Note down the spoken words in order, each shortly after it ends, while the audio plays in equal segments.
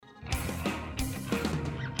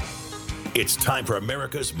It's time for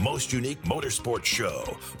America's most unique motorsports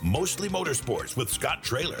show, Mostly Motorsports with Scott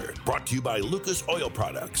Traylor, brought to you by Lucas Oil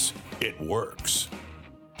Products. It works.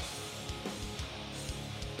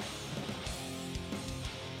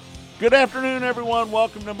 Good afternoon, everyone.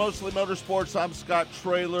 Welcome to Mostly Motorsports. I'm Scott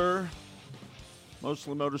Traylor.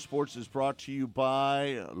 Mostly Motorsports is brought to you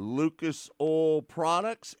by Lucas Oil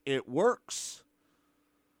Products. It works.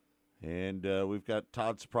 And we've got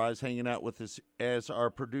Todd Surprise hanging out with us as our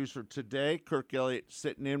producer today. Kirk Elliott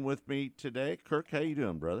sitting in with me today. Kirk, how you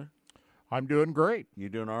doing, brother? I'm doing great. You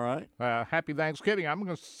doing all right? Happy Thanksgiving. I'm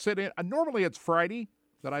going to sit in. Normally it's Friday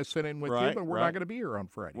that I sit in with you, but we're not going to be here on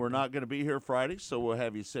Friday. We're not going to be here Friday, so we'll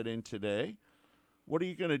have you sit in today. What are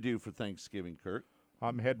you going to do for Thanksgiving, Kirk?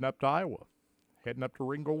 I'm heading up to Iowa, heading up to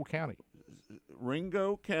Ringgold County.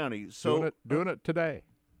 Ringgold County. So doing it today.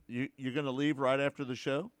 You're going to leave right after the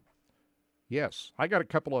show? Yes. I got a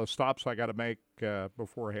couple of stops I got to make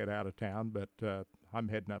before I head out of town, but I'm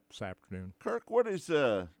heading up this afternoon. Kirk, what's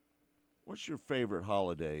your favorite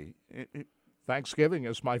holiday? Thanksgiving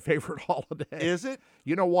is my favorite holiday. Is it?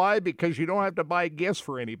 You know why? Because you don't have to buy gifts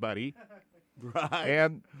for anybody. Right.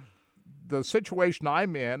 And the situation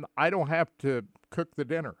I'm in, I don't have to cook the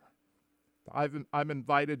dinner. I'm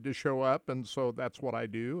invited to show up, and so that's what I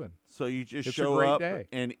do. And so you just it's show a great up day.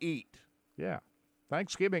 And eat. Yeah.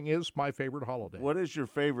 Thanksgiving is my favorite holiday. What is your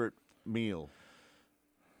favorite meal?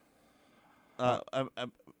 I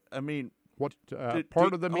mean, what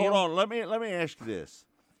part of the meal? Hold on, let me ask you this: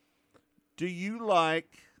 do you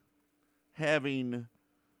like having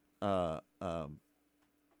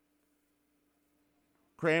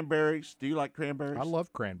cranberries? Do you like cranberries? I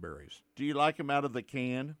love cranberries. Do you like them out of the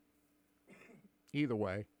can? Either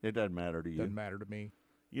way, it doesn't matter to you. Doesn't matter to me.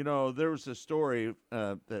 You know, there was a story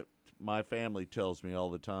that my family tells me all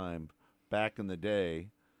the time. Back in the day,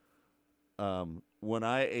 when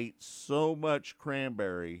I ate so much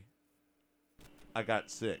cranberry, I got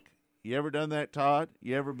sick. You ever done that, Todd?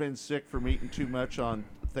 You ever been sick from eating too much on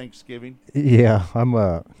Thanksgiving? Yeah,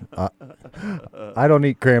 I don't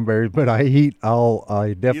eat cranberries, but I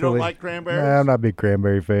definitely. You don't like cranberries? Nah, I'm not a big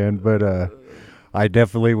cranberry fan, but I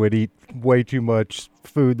definitely would eat way too much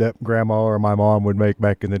food that Grandma or my mom would make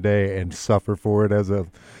back in the day and suffer for it as a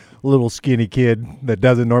little skinny kid that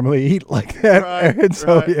doesn't normally eat like that. Right, and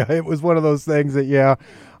so, right. Yeah, it was one of those things that,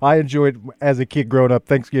 I enjoyed as a kid growing up.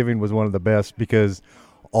 Thanksgiving was one of the best because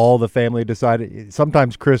all the family decided.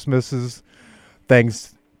 Sometimes Christmas is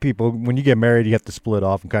things people, when you get married, you have to split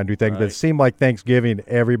off and kind of do things. Right. But it seemed like Thanksgiving,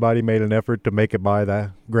 everybody made an effort to make it by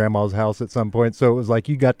the grandma's house at some point. So it was like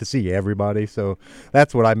you got to see everybody. So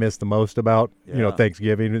that's what I miss the most about,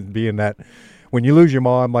 Thanksgiving, is being that when you lose your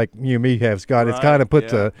mom, like you and me have, Scott, Right, it's kind of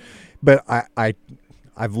puts but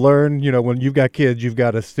I've learned, when you've got kids, you've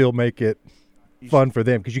got to still make it fun for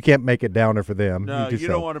them because you can't make it downer for them. No, you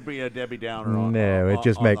don't want to be a Debbie Downer on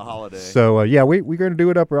the holiday. So, we're going to do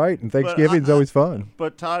it upright, and Thanksgiving's always fun.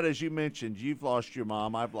 But, Todd, as you mentioned, you've lost your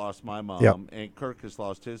mom. I've lost my mom. Yep. And Kirk has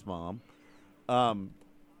lost his mom. The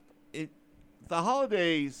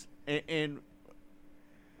holidays, and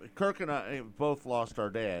Kirk and I both lost our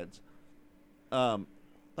dads. The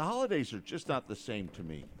holidays are just not the same to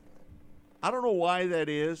me. I don't know why that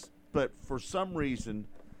is, but for some reason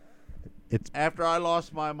 – after I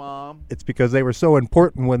lost my mom. It's because they were so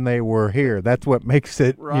important when they were here. That's what makes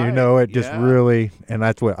it, right. Just really, and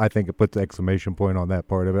that's what I think it puts the exclamation point on that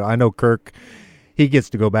part of it. I know Kirk, he gets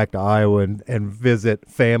to go back to Iowa and visit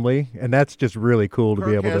family, and that's just really cool to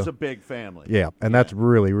be able to. Kirk has a big family. Yeah, and that's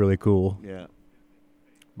really, really cool. Yeah.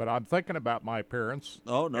 But I'm thinking about my parents.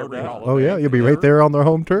 Oh, no doubt. Holiday. Oh, yeah, you'll be right there on their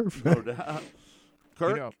home turf. No doubt.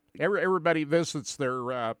 Kirk? Everybody visits their,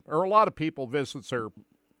 or a lot of people visits their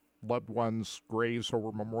loved ones' graves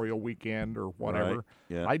over Memorial Weekend or whatever. Right.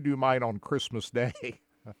 Yeah. I do mine on Christmas Day.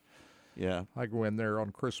 Yeah. I go in there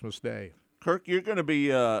on Christmas Day. Kirk, you're going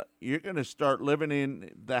to start living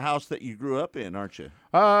in the house that you grew up in, aren't you?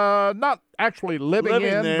 Not actually living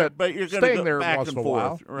in there, but you're going to staying go there back once and in a forth.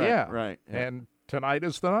 while. Right, yeah. right. Yeah. And tonight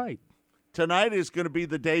is the night. Tonight is going to be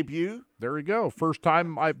the debut. There we go. First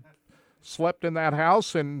time I've slept in that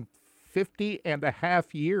house in 50 and a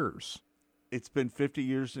half years. It's been 50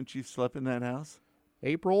 years since you slept in that house?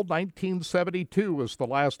 April 1972 was the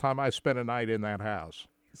last time I spent a night in that house.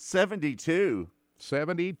 72?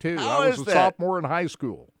 72. How I was is a that? sophomore in high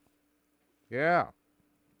school. Yeah.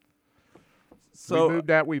 So we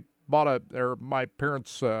moved out. We bought my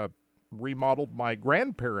parents remodeled my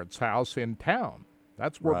grandparents' house in town.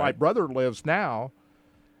 That's where my Right. brother lives now.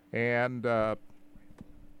 And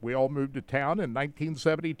We all moved to town in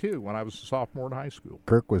 1972 when I was a sophomore in high school.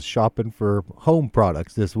 Kirk was shopping for home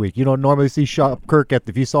products this week. You don't normally see Kirk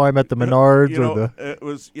if you saw him at the Menards or the. It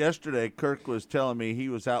was yesterday. Kirk was telling me he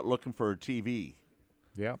was out looking for a TV.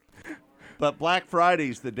 Yeah. But Black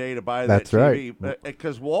Friday's the day to buy That's that TV. right.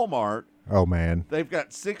 Because Walmart, Oh man, they've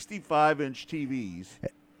got 65-inch TVs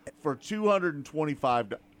for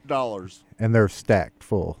 $225. and they're stacked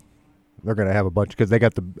full. They're going to have a bunch because they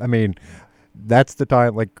got the. I mean, that's the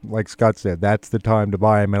time. Like Scott said, that's the time to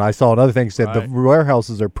buy them. And I saw another thing said the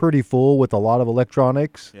warehouses are pretty full with a lot of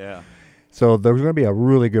electronics. Yeah. So there's going to be a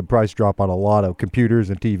really good price drop on a lot of computers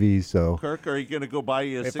and TVs. So Kirk, are you going to go buy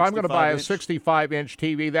you a 65-inch? If I'm going to buy a 65-inch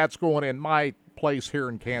TV, that's going in my place here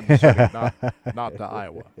in Kansas City, not to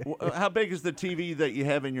Iowa. How big is the TV that you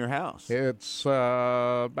have in your house? It's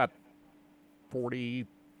about 45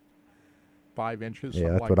 inches. yeah,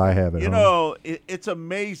 something that's like what that. I have at You home. know, it's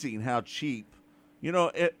amazing how cheap. You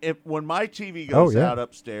know, if when my TV goes out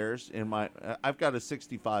upstairs in my, I've got a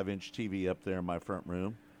 65-inch TV up there in my front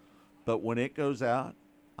room, but when it goes out,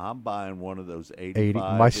 I'm buying one of those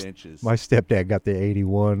 85 inches. My stepdad got the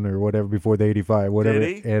 81 or whatever before the 85, whatever.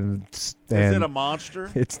 Did he? And is it a monster?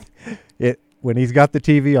 When he's got the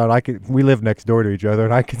TV on, we live next door to each other,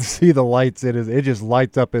 and I can see the lights in it just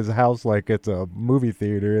lights up his house like it's a movie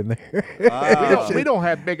theater in there. We don't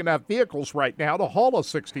have big enough vehicles right now to haul a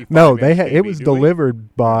 65. No, TV, it was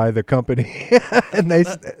delivered by the company, and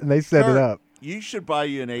they set it up. You should buy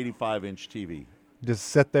you an 85-inch TV. Just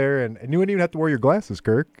sit there, and you wouldn't even have to wear your glasses,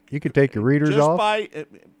 Kirk. You could take your readers off.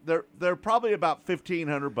 They're probably about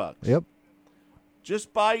 $1,500. Yep.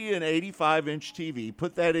 Just buy you an 85-inch TV,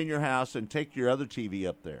 put that in your house, and take your other TV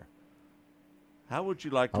up there. How would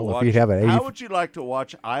you like to watch? How would you like to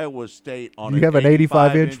watch Iowa State on? You have an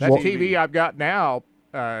 85-inch That TV I've got now,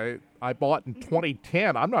 I bought in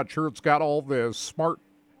 2010. I'm not sure it's got all the smart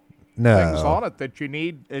things on it that you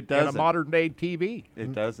need in a modern-day TV.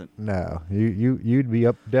 It doesn't. No, you'd be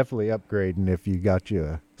definitely upgrading if you got you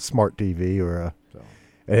a smart TV or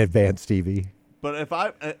an advanced TV. But if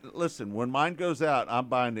listen, when mine goes out, I'm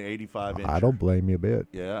buying the 85-inch. I don't blame you a bit.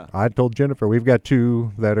 Yeah. I told Jennifer we've got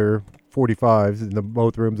two that are 45s in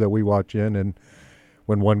both rooms that we watch in, and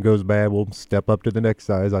when one goes bad, we'll step up to the next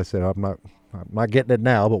size. I said I'm not getting it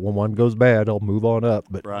now, but when one goes bad, I'll move on up.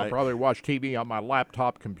 But I'll probably watch TV on my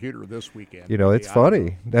laptop computer this weekend. You know, it's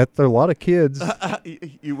funny that a lot of kids.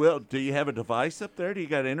 You will. Do you have a device up there? Do you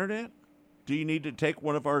got internet? Do you need to take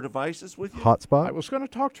one of our devices with you? Hotspot? I was going to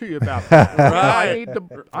talk to you about that. Right.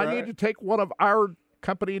 I need to take one of our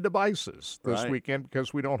company devices this Right. weekend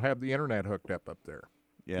because we don't have the internet hooked up there.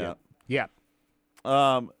 Yeah. Yeah.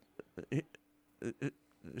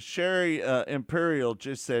 Sherry Imperial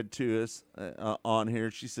just said to us on here,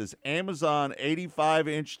 she says, Amazon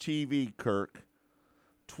 85-inch TV, Kirk,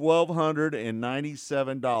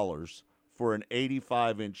 $1,297 for an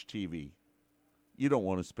 85-inch TV. You don't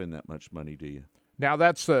want to spend that much money, do you? Now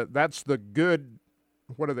that's the good.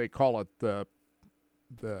 What do they call it? The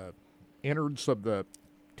innards of the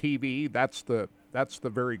TV. That's the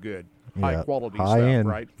very good high quality high stuff, end.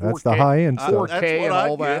 right? 4K, That's the high end stuff. 4K and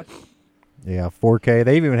all that. Yeah, 4K.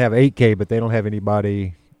 They even have 8K, but they don't have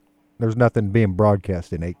anybody. There's nothing being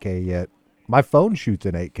broadcast in 8K yet. My phone shoots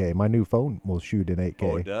in 8K. My new phone will shoot in 8K.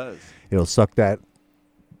 Oh, it does. It'll suck that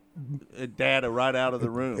data right out of the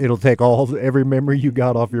room. It'll take every memory you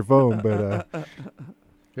got off your phone, but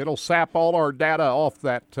it'll sap all our data off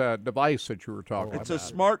that device that you were talking about. It's a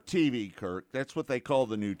smart TV, Kirk. That's what they call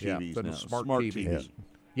the new TVs now. Smart TVs.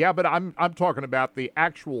 Yeah, but I'm talking about the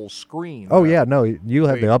actual screen. Oh yeah, no, you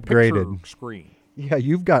have the upgraded picture screen. Yeah,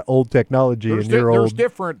 you've got old technology There's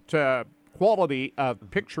different quality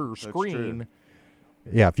of picture screen.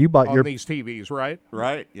 Yeah, if you bought on these TVs, right?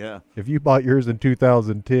 Right, yeah. If you bought yours in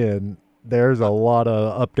 2010, there's a lot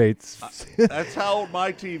of updates. That's how old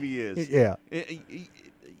my TV is. Yeah.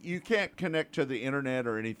 You can't connect to the internet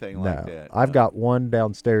or anything like that. I've got one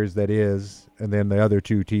downstairs that is, and then the other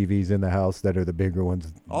two TVs in the house that are the bigger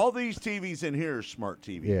ones. All these TVs in here are smart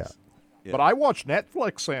TVs. Yeah. But I watch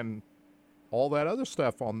Netflix and all that other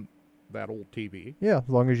stuff on that old TV. Yeah, as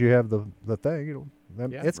long as you have the thing,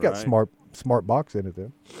 it's got smart box in it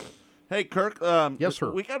then. Hey, Kirk. Yes, sir.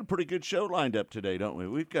 We got a pretty good show lined up today, don't we?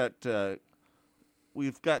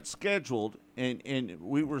 We've got scheduled, and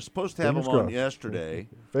we were supposed to have them on yesterday.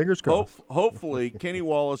 Fingers crossed. Hopefully, Kenny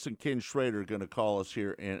Wallace and Ken Schrader are going to call us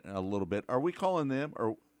here in a little bit. Are we calling them?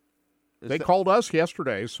 Or they called us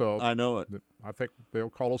yesterday, so I know it. I think they'll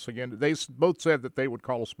call us again. They both said that they would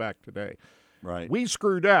call us back today. Right. We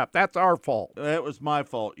screwed up. That's our fault. That was my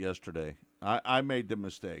fault yesterday. I made the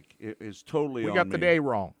mistake. It's totally on We got me. the day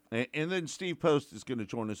wrong. And then Steve Post is going to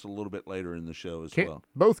join us a little bit later in the show as well.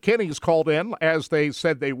 Both Kennys called in, as they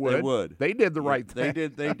said they would. They would. They did the right thing.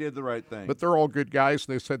 They did the right thing. But they're all good guys,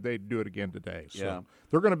 and they said they'd do it again today. So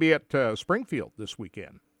they're going to be at Springfield this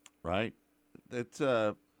weekend. Right. It's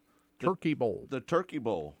Turkey Bowl. The Turkey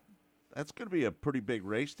Bowl. That's going to be a pretty big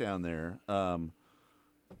race down there.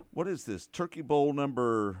 What is this? Turkey Bowl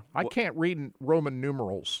number... I can't read Roman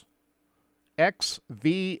numerals.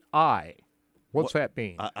 XVI. What's that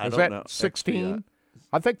mean? I Is don't that know. 16?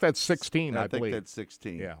 I think that's 16, I believe. I think that's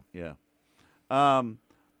 16. Yeah.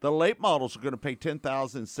 The late models are going to pay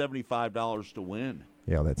 $10,075 to win.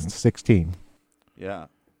 Yeah, that's 16. Yeah.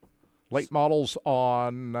 Late models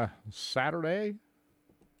on Saturday?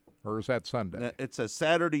 Or is that Sunday? It's a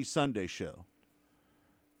Saturday-Sunday show.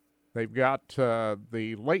 They've got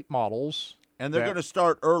the late models. And they're going to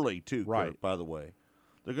start early, too, right. Kurt, by the way.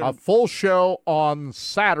 They're A full show on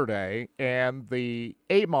Saturday and the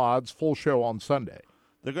A-Mods full show on Sunday.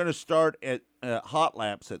 They're going to start at hot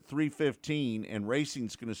laps at 3:15, and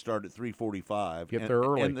racing's going to start at 3:45. Get there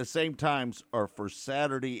early. And the same times are for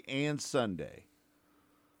Saturday and Sunday.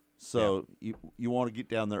 So you want to get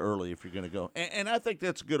down there early if you're going to go. And I think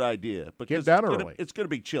that's a good idea. Because get down early. It's going to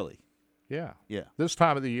be chilly. Yeah. Yeah. This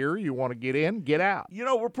time of the year, you want to get in, get out. You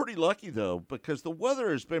know, we're pretty lucky, though, because the weather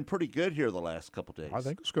has been pretty good here the last couple days. I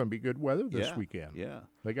think it's going to be good weather this weekend. Yeah.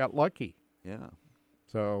 They got lucky. Yeah.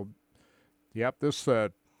 So, this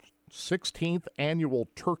 16th annual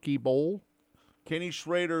Turkey Bowl. Kenny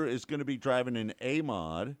Schrader is going to be driving an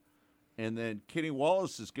A-Mod, and then Kenny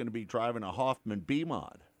Wallace is going to be driving a Hoffman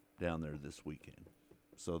B-Mod down there this weekend.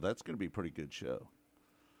 So that's going to be a pretty good show.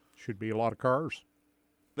 Should be a lot of cars.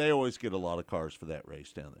 They always get a lot of cars for that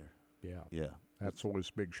race down there. Yeah. Yeah. That's always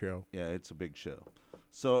a big show. Yeah, it's a big show.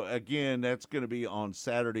 So, again, that's going to be on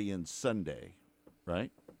Saturday and Sunday, right?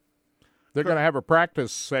 They're going to have a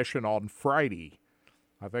practice session on Friday,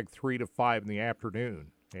 I think 3 to 5 in the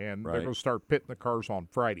afternoon. And they're going to start pitting the cars on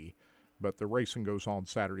Friday, but the racing goes on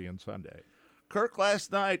Saturday and Sunday. Kirk,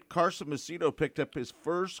 last night, Carson Macedo picked up his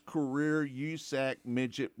first career USAC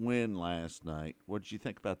midget win last night. What did you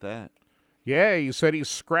think about that? Yeah, he said he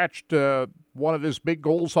scratched one of his big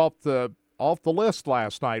goals off the list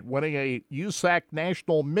last night, winning a USAC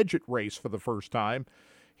national midget race for the first time.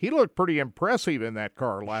 He looked pretty impressive in that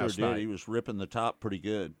car last night. Sure did. He was ripping the top pretty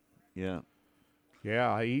good. Yeah.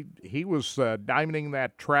 Yeah, he was diamonding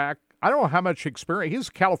that track. I don't know how much experience. He's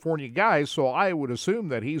a California guy, so I would assume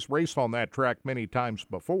that he's raced on that track many times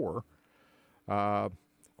before. Of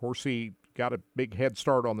course, he got a big head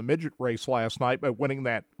start on the midget race last night by winning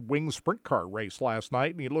that wing sprint car race last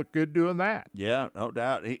night, and he looked good doing that. Yeah, no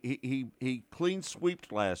doubt. He clean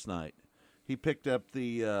sweeped last night. He picked up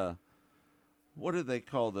the what did they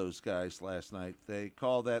call those guys last night? They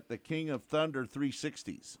call that the King of Thunder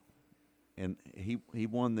 360s. And he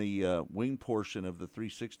won the wing portion of the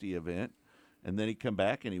 360 event, and then he come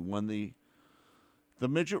back and he won the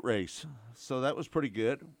midget race. So that was pretty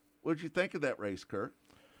good. What did you think of that race, Kurt?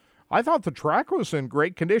 I thought the track was in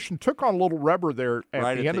great condition. Took on a little rubber there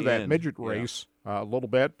at the end of that midget race a little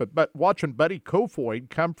bit. But watching Buddy Kofoid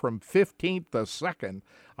come from 15th to 2nd,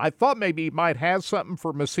 I thought maybe he might have something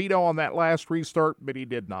for Macedo on that last restart, but he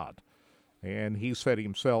did not. And he said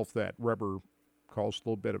himself that rubber caused a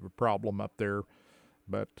little bit of a problem up there.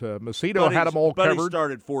 But Macedo had them all covered. Buddy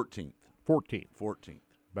started 14th. 14th.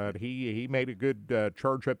 But he made a good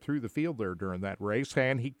charge up through the field there during that race,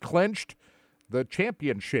 and he clinched the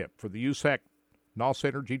championship for the USAC NOS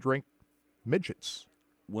Energy Drink Midgets.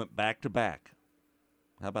 Went back to back.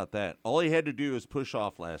 How about that? All he had to do was push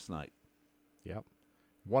off last night. Yep.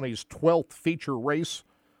 Won his 12th feature race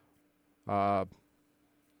on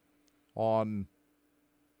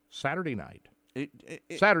Saturday night.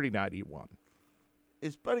 Saturday night he won.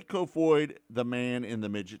 Is Buddy Kofoid the man in the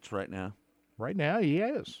midgets right now? Right now he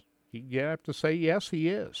is. You have to say yes, he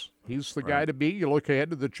is. He's the guy to be. You look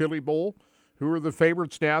ahead to the Chili Bowl. Who are the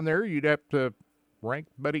favorites down there? You'd have to rank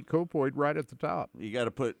Buddy Kofoid right at the top. You got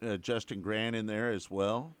to put Justin Grant in there as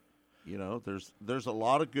well. You know, there's a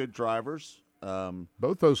lot of good drivers.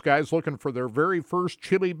 Both those guys looking for their very first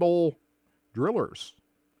Chili Bowl drillers.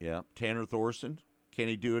 Yeah, Tanner Thorson. Can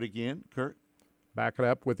he do it again, Kurt? Back it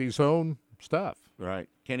up with his own stuff. Right.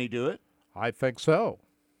 Can he do it? I think so.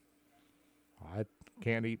 I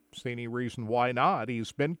can't see any reason why not.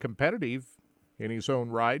 He's been competitive in his own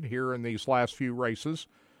right here in these last few races,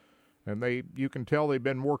 and you can tell they've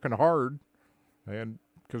been working hard. And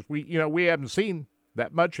because we haven't seen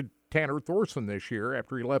that much of Tanner Thorson this year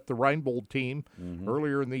after he left the Reinbold team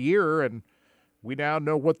earlier in the year, and we now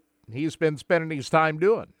know what he's been spending his time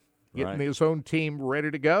doing. getting his own team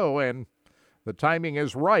ready to go, and the timing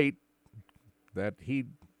is right that he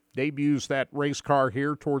debuts that race car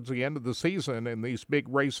here towards the end of the season in these big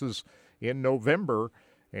races in November.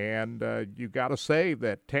 And you got to say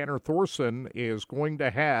that Tanner Thorson is going to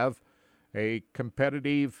have a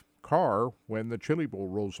competitive car when the Chili Bowl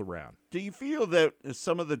rolls around. Do you feel that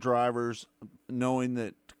some of the drivers, knowing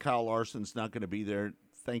that Kyle Larson's not going to be there,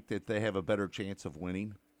 think that they have a better chance of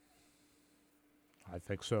winning? I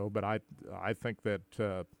think so, but I think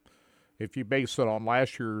that if you base it on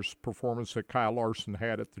last year's performance that Kyle Larson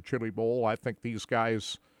had at the Chili Bowl, I think these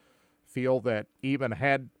guys feel that even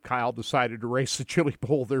had Kyle decided to race the Chili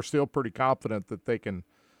Bowl, they're still pretty confident that they can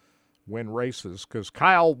win races, because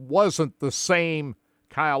Kyle wasn't the same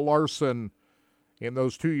Kyle Larson in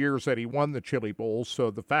those 2 years that he won the Chili Bowl.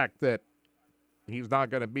 So the fact that he's not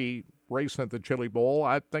going to be racing at the Chili Bowl,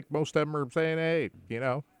 I think most of them are saying, hey,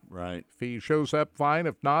 right. If he shows up, fine.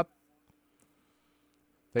 If not,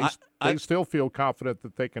 they still feel confident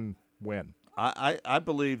that they can win. I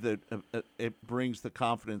believe that it brings the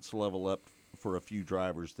confidence level up for a few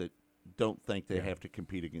drivers that don't think they have to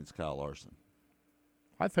compete against Kyle Larson.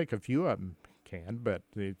 I think a few of them can, but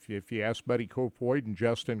if you ask Buddy Kofoid and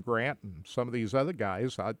Justin Grant and some of these other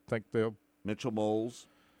guys, I think Mitchell Moles,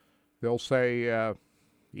 they'll say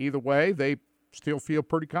either way, they still feel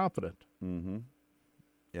pretty confident. Mm-hmm.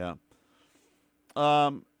 Yeah.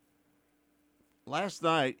 Last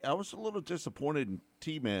night, I was a little disappointed in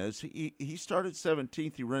T-Mez. He started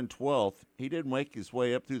 17th. He ran 12th. He didn't make his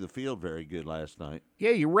way up through the field very good last night.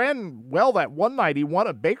 Yeah, he ran well that one night. He won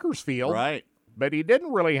at Bakersfield. Right. But he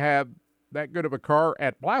didn't really have that good of a car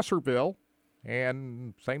at Placerville,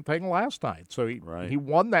 and same thing last night. So he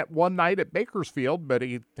won that one night at Bakersfield, but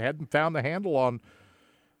he hadn't found the handle on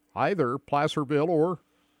either Placerville or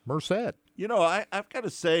Merced. I've got to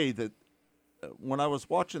say that when I was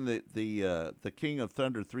watching the King of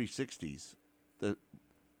Thunder 360s, the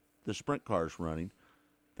sprint cars running,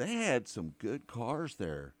 they had some good cars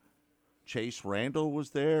there. Chase Randall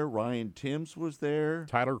was there. Ryan Timms was there.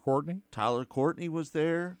 Tyler Courtney was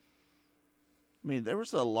there. I mean, there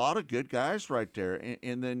was a lot of good guys right there.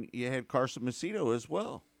 And then you had Carson Macedo as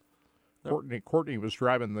well. Courtney was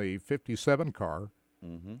driving the 57 car.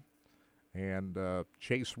 Mm-hmm. And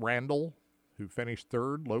Chase Randall, who finished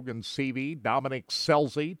third, Logan Seavey, Dominic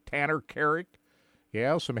Selzy, Tanner Carrick.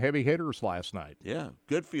 Yeah, some heavy hitters last night. Yeah,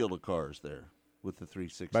 good field of cars there with the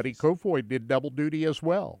 360s. Buddy Kofoid did double duty as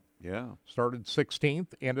well. Yeah. Started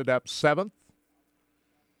 16th, ended up 7th.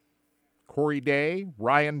 Corey Day,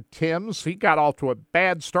 Ryan Timms, he got off to a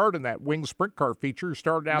bad start in that wing sprint car feature.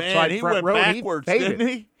 Started outside front row. He went backwards, didn't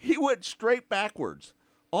he? He went straight backwards.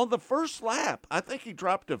 On the first lap, I think he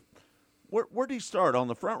dropped where did he start? On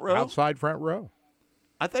the front row? Outside front row.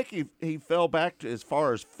 I think he fell back to as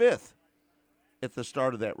far as 5th at the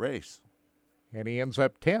start of that race. And he ends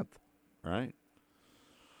up 10th. Right.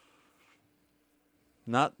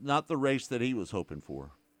 Not the race that he was hoping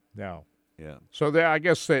for. No. Yeah. So I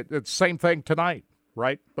guess it's the same thing tonight,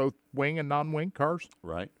 right? Both wing and non-wing cars?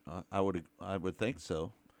 Right. I would think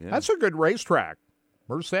so. Yeah. That's a good racetrack.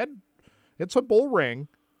 Merced, it's a bull ring,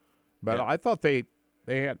 but I thought they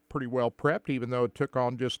had pretty well prepped, even though it took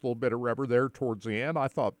on just a little bit of rubber there towards the end. I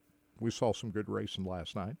thought we saw some good racing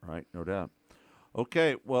last night. Right, no doubt.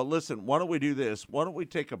 Okay, well, listen, why don't we do this? Why don't we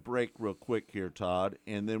take a break real quick here, Todd,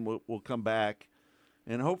 and then we'll come back,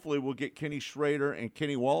 and hopefully we'll get Kenny Schrader and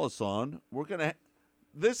Kenny Wallace on.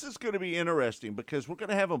 This is going to be interesting because we're going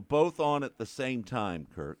to have them both on at the same time,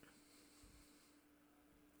 Kirk.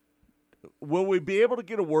 Will we be able to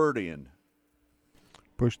get a word in?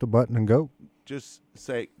 Push the button and go. Just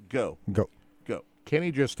say go. Go. Go.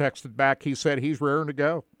 Kenny just texted back. He said he's raring to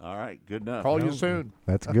go. All right, good enough. Call you soon.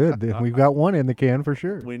 That's good. We've got one in the can for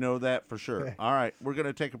sure. We know that for sure. All right, we're going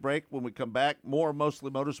to take a break. When we come back, more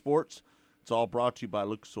Mostly Motorsports. It's all brought to you by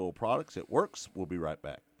Lucas Oil Products. It works. We'll be right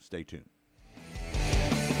back. Stay tuned.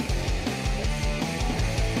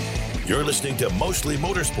 You're listening to Mostly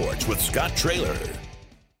Motorsports with Scott Traylor.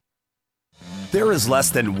 There is less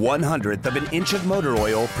than 1/100th of an inch of motor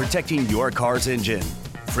oil protecting your car's engine.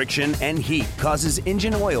 Friction and heat causes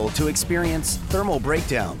engine oil to experience thermal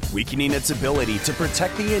breakdown, weakening its ability to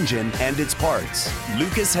protect the engine and its parts.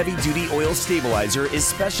 Lucas Heavy Duty Oil Stabilizer is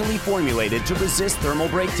specially formulated to resist thermal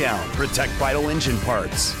breakdown, protect vital engine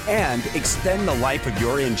parts, and extend the life of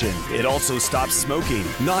your engine. It also stops smoking,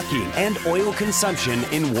 knocking, and oil consumption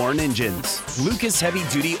in worn engines. Lucas Heavy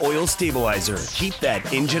Duty Oil Stabilizer. Keep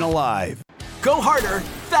that engine alive. Go harder,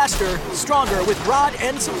 faster, stronger with Rod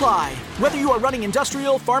End Supply. Whether you are running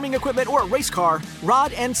industrial, farming equipment, or a race car,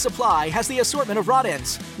 Rod End Supply has the assortment of rod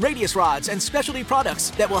ends, radius rods, and specialty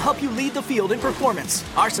products that will help you lead the field in performance.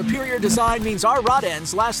 Our superior design means our rod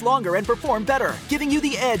ends last longer and perform better, giving you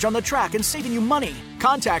the edge on the track and saving you money.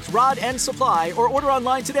 Contact Rod End Supply or order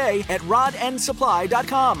online today at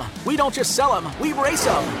rodendsupply.com. We don't just sell them, we race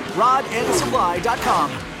them.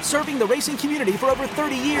 rodendsupply.com. Serving the racing community for over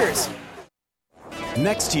 30 years.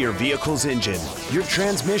 Next to your vehicle's engine, your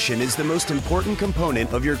transmission is the most important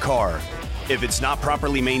component of your car. If it's not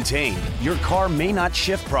properly maintained, your car may not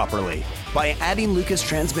shift properly. By adding Lucas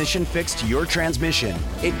Transmission Fix to your transmission,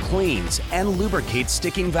 it cleans and lubricates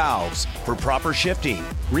sticking valves for proper shifting,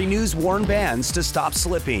 renews worn bands to stop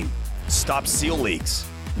slipping, stops seal leaks,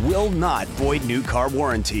 will not void new car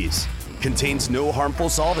warranties, contains no harmful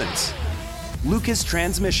solvents. Lucas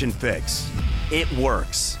Transmission Fix. It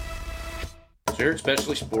works. So here at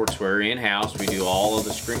Specialty Sportswear in-house, we do all of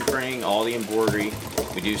the screen printing, all the embroidery.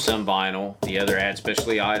 We do some vinyl. The other add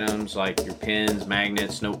specialty items like your pens,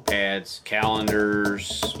 magnets, notepads,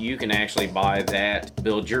 calendars. You can actually buy that,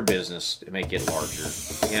 build your business to make it larger.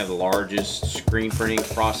 We have the largest screen printing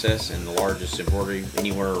process and the largest embroidery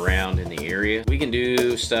anywhere around in the area. We can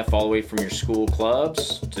do stuff all the way from your school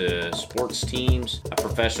clubs to sports teams, a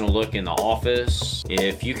professional look in the office.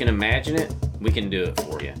 If you can imagine it, we can do it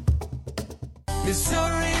for you.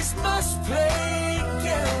 Missouri's must play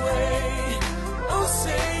getaway.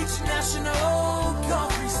 Osage National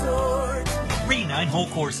Golf Resort. 3 9-hole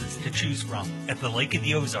courses to choose from at the Lake of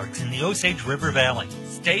the Ozarks in the Osage River Valley.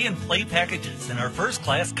 Stay and play packages in our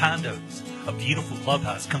first-class condos. A beautiful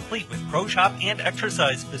clubhouse complete with pro shop and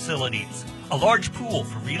exercise facilities. A large pool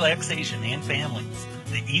for relaxation and families.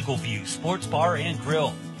 The Eagle View Sports Bar and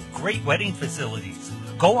Grill. Great wedding facilities.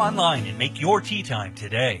 Go online and make your tee time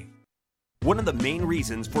today. One of the main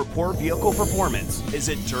reasons for poor vehicle performance is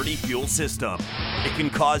a dirty fuel system. It can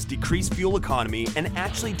cause decreased fuel economy and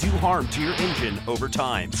actually do harm to your engine over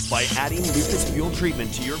time. By adding Lucas Fuel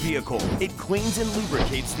Treatment to your vehicle, it cleans and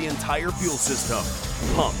lubricates the entire fuel system,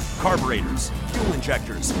 pump, carburetors, fuel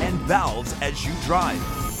injectors, and valves as you drive.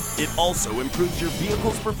 It also improves your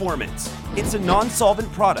vehicle's performance. It's a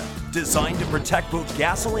non-solvent product designed to protect both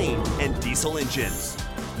gasoline and diesel engines.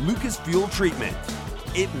 Lucas Fuel Treatment.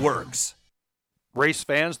 It works. Race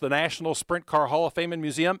fans, the National Sprint Car Hall of Fame and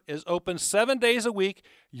Museum is open 7 days a week,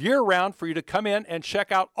 year-round, for you to come in and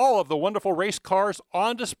check out all of the wonderful race cars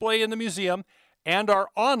on display in the museum, and our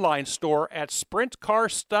online store at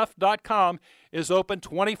sprintcarstuff.com is open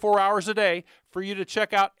 24 hours a day for you to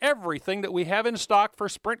check out everything that we have in stock for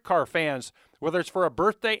sprint car fans. Whether it's for a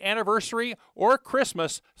birthday, anniversary, or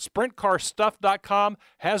Christmas, sprintcarstuff.com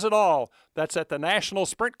has it all. That's at the National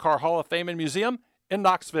Sprint Car Hall of Fame and Museum in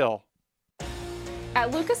Knoxville.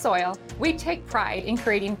 At Lucas Oil, we take pride in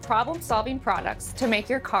creating problem-solving products to make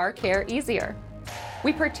your car care easier.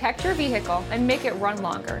 We protect your vehicle and make it run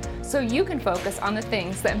longer so you can focus on the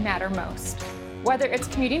things that matter most. Whether it's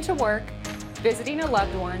commuting to work, visiting a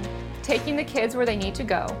loved one, taking the kids where they need to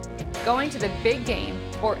go, going to the big game,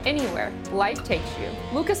 or anywhere life takes you,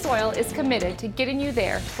 Lucas Oil is committed to getting you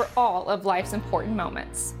there for all of life's important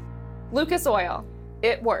moments. Lucas Oil,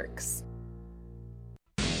 it works.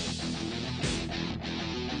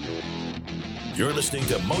 You're listening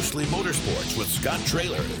to Mostly Motorsports with Scott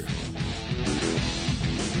Traylor.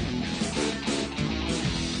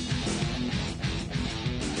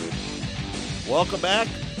 Welcome back.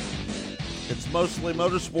 It's Mostly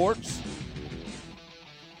Motorsports.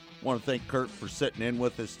 Want to thank Kurt for sitting in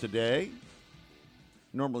with us today.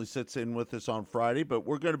 Normally sits in with us on Friday, but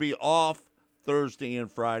we're going to be off Thursday and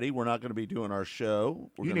Friday. We're not going to be doing our show.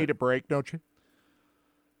 You need a break, don't you?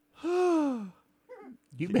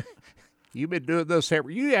 You've been doing this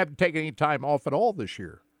you haven't taken any time off at all this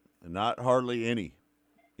year. Not hardly any.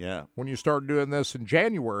 Yeah. When you started doing this in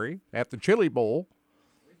January at the Chili Bowl,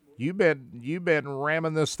 you've been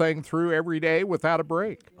ramming this thing through every day without a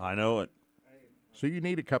break. I know it. So you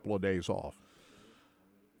need a couple of days off.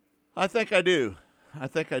 I think I do.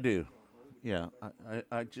 Yeah.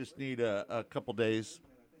 I just need a couple days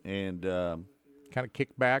and kind of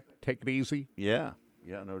kick back, take it easy. Yeah.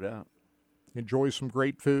 Yeah, no doubt. Enjoy some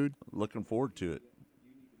great food. Looking forward to it.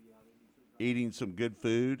 Eating some good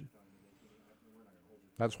food.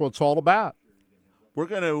 That's what it's all about. We're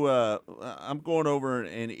going to, I'm going over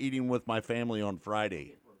and eating with my family on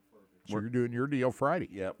Friday. So you're doing your deal Friday.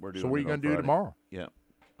 Yeah, we're doing So what are you going to do tomorrow? Yeah.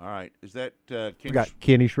 All right. Is that We got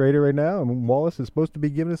Kenny Schrader right now, and Wallace is supposed to be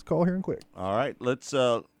giving us a call here in quick. All right. Let's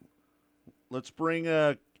bring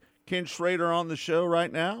Ken Schrader on the show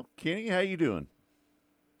right now. Kenny, how you doing?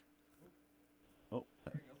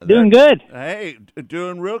 Doing good. Hey,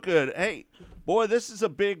 doing real good. Hey, boy, this is a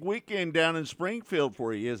big weekend down in Springfield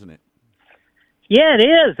for you, isn't it? Yeah, it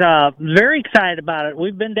is. Very excited about it.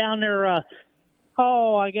 We've been down there,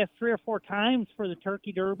 I guess 3 or 4 times for the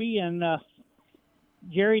Turkey Derby, and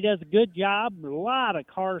Jerry does a good job. A lot of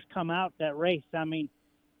cars come out that race. I mean,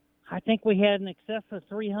 I think we had in excess of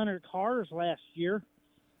 300 cars last year,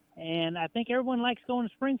 and I think everyone likes going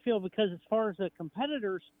to Springfield because as far as the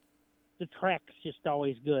competitors, the track's just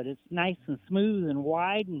always good. It's nice and smooth and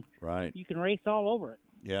wide, and you can race all over it.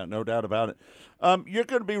 Yeah, no doubt about it. You're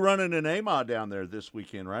going to be running an AMOD down there this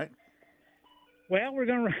weekend, right? Well, we're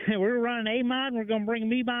running AMOD, and we're going to bring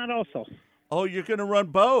MEMOD also. Oh, you're going to run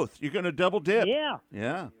both. You're going to double dip. Yeah.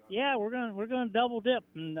 Yeah. Yeah, we're going to double dip,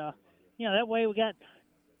 and that way we got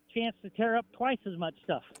a chance to tear up twice as much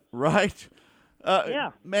stuff. Right.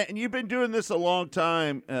 Yeah. Man, you've been doing this a long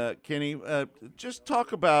time, Kenny. Just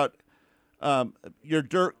talk about your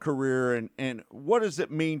dirt career and what does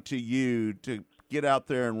it mean to you to get out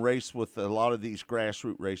there and race with a lot of these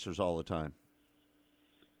grassroots racers all the time?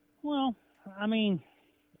 Well, I mean,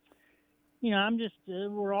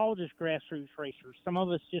 we're all just grassroots racers. Some of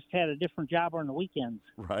us just had a different job on the weekends.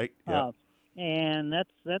 Right. Yeah. And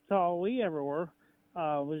that's all we ever were,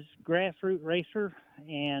 was grassroots racer.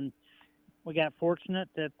 And we got fortunate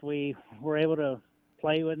that we were able to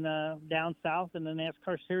play with down south in the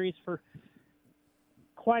NASCAR series for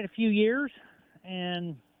quite a few years.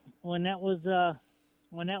 And when that was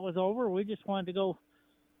over, we just wanted to go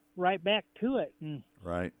right back to it. And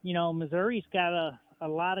right. Missouri's got a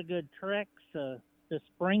lot of good tracks. The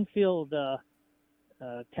Springfield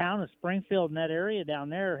town of Springfield in that area down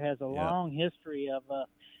there has a long history of a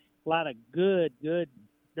lot of good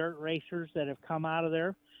dirt racers that have come out of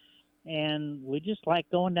there, and we just like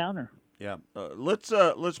going down there. Yeah.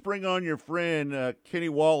 Let's bring on your friend Kenny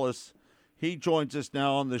Wallace. He joins us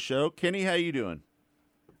now on the show. Kenny, how you doing?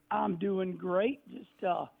 I'm doing great. Just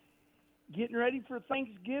getting ready for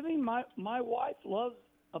Thanksgiving. My wife loves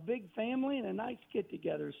a big family and a nice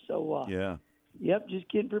get-together. So, yep, just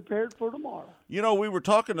getting prepared for tomorrow. We were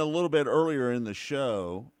talking a little bit earlier in the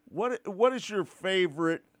show. What is your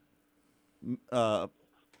favorite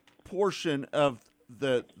portion of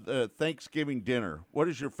the Thanksgiving dinner? What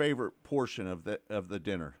is your favorite portion of the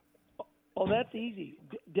dinner? Oh, that's easy.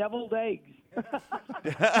 Deviled eggs.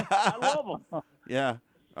 I love them. Yeah.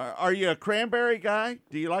 Are you a cranberry guy?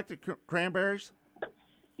 Do you like the cranberries?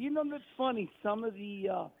 That's funny. Some of the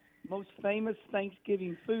most famous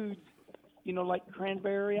Thanksgiving foods, like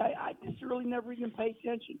cranberry, I just really never even pay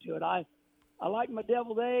attention to it. I like my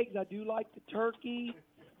deviled eggs. I do like the turkey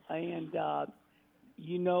and,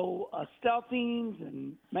 stuffings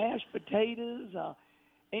and mashed potatoes.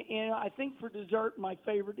 And I think for dessert, my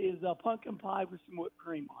favorite is pumpkin pie with some whipped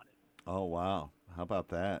cream on it. Oh, wow. How about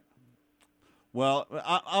that? Well,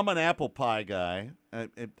 I'm an apple pie guy.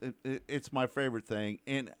 It's my favorite thing.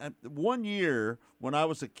 And one year when I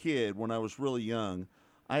was a kid, when I was really young,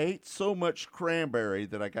 I ate so much cranberry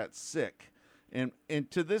that I got sick. And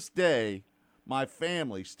to this day, my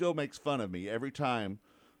family still makes fun of me every time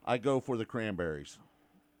I go for the cranberries.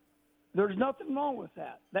 There's nothing wrong with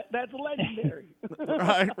that. That's legendary.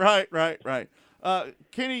 Right.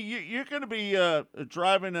 Kenny, you're going to be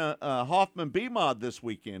driving a Hoffman B-Mod this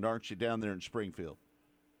weekend, aren't you, down there in Springfield?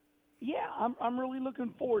 Yeah, I'm really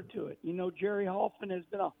looking forward to it. Jerry Hoffman has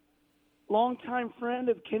been a longtime friend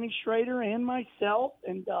of Kenny Schrader and myself,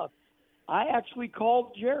 and I actually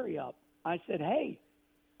called Jerry up. I said, hey,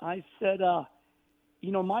 my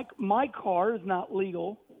car is not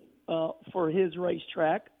legal for his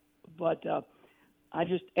racetrack, but I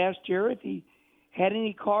just asked Jerry if he had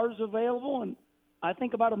any cars available, and I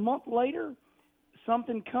think about a month later,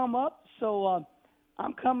 something come up, so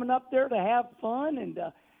I'm coming up there to have fun, and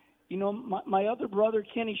my other brother,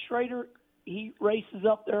 Kenny Schrader, he races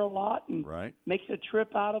up there a lot and makes a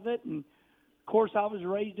trip out of it, and of course I was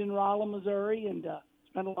raised in Rolla, Missouri, and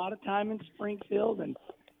spent a lot of time in Springfield, and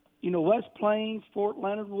West Plains, Fort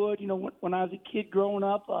Leonard Wood. When I was a kid growing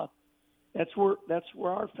up, that's where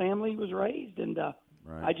our family was raised, and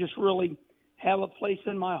I just really have a place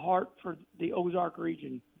in my heart for the Ozark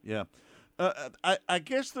region. Yeah. I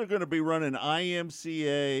guess they're going to be running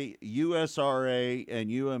IMCA, USRA,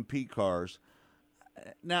 and UMP cars.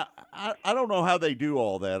 Now, I don't know how they do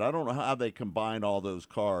all that. I don't know how they combine all those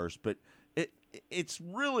cars, but it's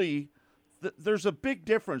really there's a big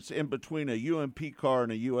difference in between a UMP car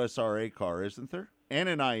and a USRA car, isn't there? And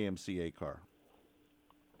an IMCA car.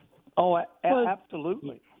 Oh,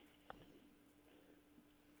 absolutely.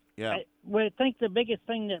 Yeah. I think the biggest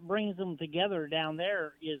thing that brings them together down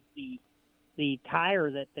there is the the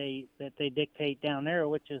tire that they dictate down there,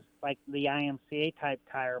 which is like the IMCA type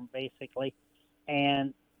tire basically,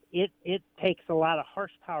 and it takes a lot of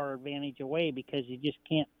horsepower advantage away because you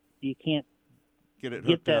can't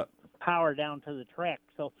get that power down to the track.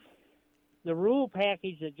 So the rule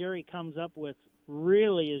package that Jerry comes up with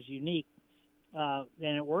really is unique, and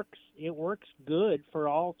it works good for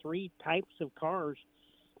all three types of cars.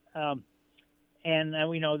 And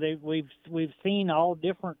we know we've seen all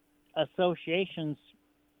different associations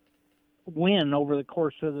win over the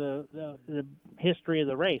course of the history of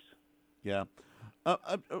the race. Yeah.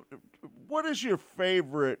 What is your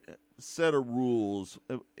favorite set of rules?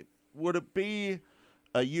 Would it be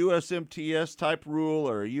a USMTS type rule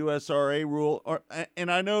or a USRA rule?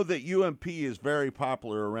 And I know that UMP is very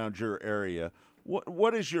popular around your area.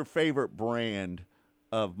 What is your favorite brand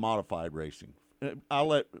of modified racing? I'll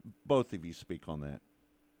let both of you speak on that.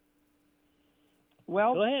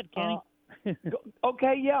 Well, go ahead, Kenny.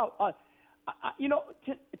 Okay, yeah.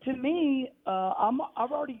 To me, I'm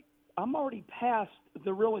already past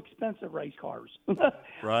the real expensive race cars.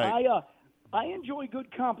 Right. I enjoy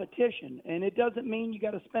good competition, and it doesn't mean you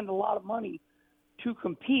got to spend a lot of money to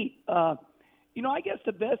compete. I guess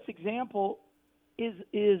the best example is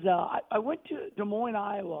I went to Des Moines,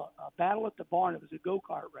 Iowa, a Battle at the Barn. It was a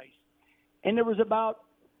go-kart race, and there was about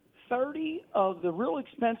 30 of the real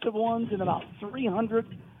expensive ones and about 300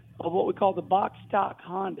 of what we call the box stock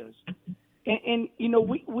Hondas. And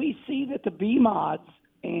we see that the B mods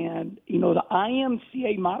and the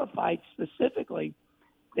IMCA modified specifically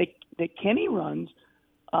that Kenny runs,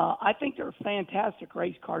 I think they're fantastic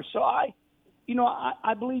race cars. So I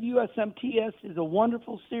believe USMTS is a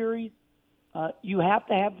wonderful series. You have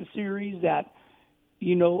to have the series that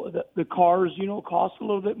the cars cost a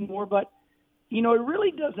little bit more, but it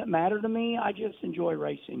really doesn't matter to me. I just enjoy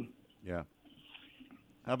racing. Yeah.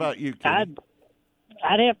 How about you, Kenny?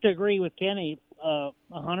 I'd have to agree with Kenny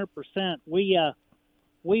 100%.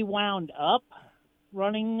 We wound up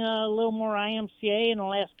running a little more IMCA in the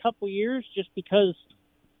last couple of years just because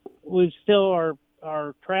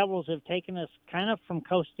our travels have taken us kind of from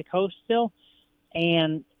coast to coast still,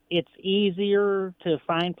 and it's easier to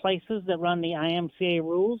find places that run the IMCA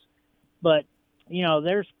rules. But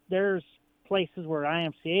there's places where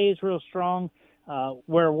IMCA is real strong.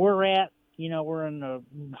 Where we're at, we're in the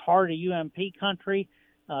heart of UMP country.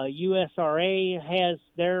 USRA has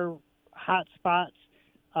their hot spots.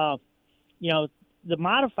 The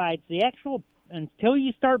modifieds, the actual, until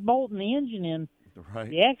you start bolting the engine in, right,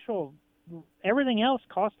 the actual, everything else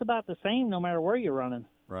costs about the same no matter where you're running.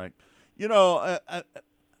 Right.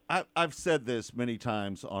 I've said this many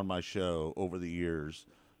times on my show over the years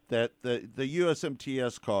that the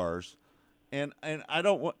USMTS cars, and I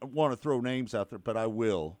don't want to throw names out there, but I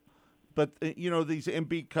will. But these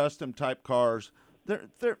MB custom type cars,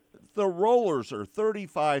 the rollers are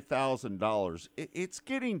 $35,000. It's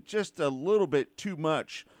getting just a little bit too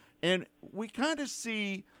much, and we kind of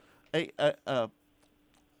see a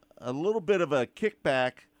little bit of a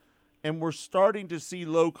kickback, and we're starting to see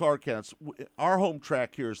low car counts. Our home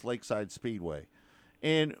track here is Lakeside Speedway,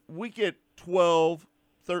 and we get 12,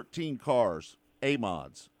 13 cars,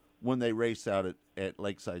 A-mods, when they race out at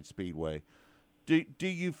Lakeside Speedway. Do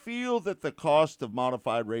you feel that the cost of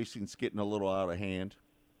modified racing is getting a little out of hand?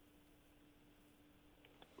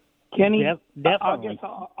 Kenny, definitely.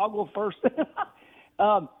 I'll go first.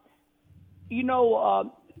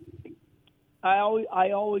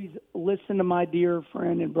 I always listen to my dear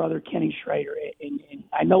friend and brother Kenny Schrader, and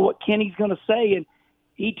I know what Kenny's going to say, and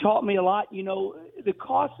he taught me a lot. The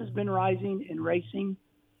cost has been rising in racing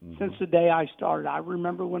since the day I started. I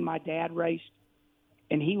remember when my dad raced,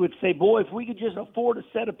 and he would say, "Boy, if we could just afford a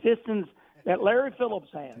set of pistons that Larry Phillips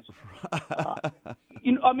has."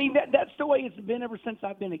 That's the way it's been ever since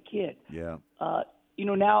I've been a kid. Yeah.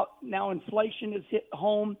 Now inflation has hit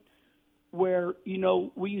home where,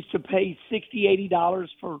 we used to pay $60, $80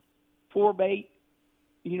 for 4-bait,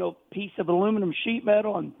 piece of aluminum sheet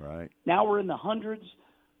metal, and right. Now we're in the hundreds.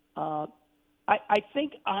 I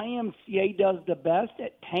think IMCA does the best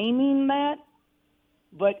at taming that,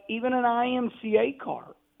 but even an IMCA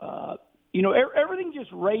car, everything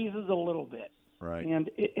just raises a little bit. Right. And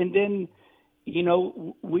then,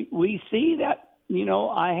 we see that,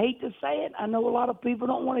 I hate to say it, I know a lot of people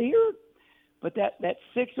don't want to hear it, but that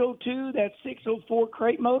 602, that 604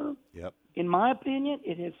 crate motor, yep, in my opinion,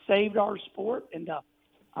 it has saved our sport, and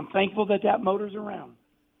I'm thankful that motor's around.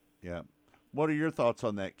 Yeah. What are your thoughts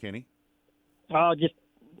on that, Kenny? Just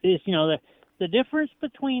the difference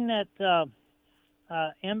between that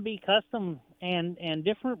MB Custom and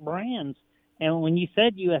different brands. And when you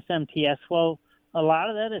said USMTS, well, a lot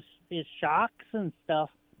of that is shocks and stuff.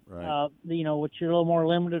 Right. Which are a little more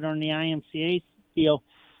limited on the IMCA deal.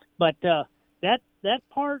 But that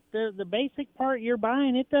part, the basic part you're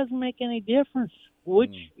buying, it doesn't make any difference.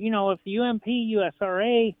 Which, if the UMP,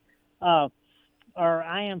 USRA, or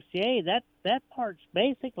IMCA, that part's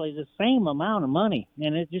basically the same amount of money,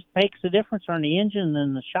 and it just makes a difference on the engine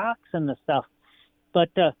and the shocks and the stuff.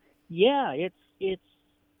 But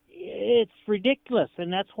it's ridiculous,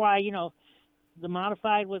 and that's why the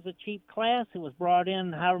modified was a cheap class. It was brought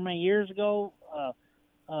in however many years ago,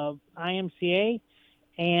 IMCA,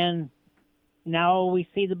 and now we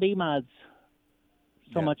see the B mods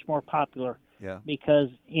so much more popular. Yeah. Because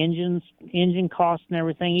engine cost and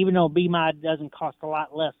everything, even though B mod doesn't cost a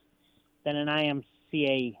lot less than an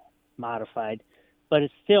IMCA modified, but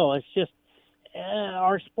it's just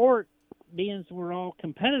our sport, being as we're all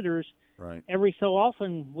competitors. Right. Every so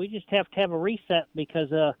often, we just have to have a reset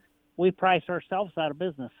because we price ourselves out of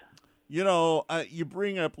business. You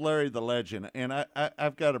bring up Larry the Legend, and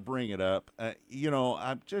I've got to bring it up. I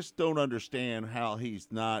just don't understand how he's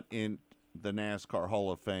not in the NASCAR Hall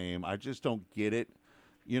of Fame. I just don't get it.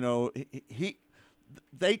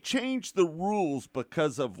 They changed the rules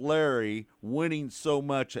because of Larry winning so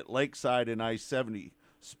much at Lakeside and I-70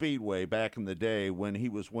 Speedway back in the day when he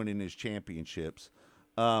was winning his championships.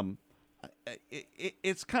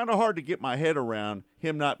 It's kind of hard to get my head around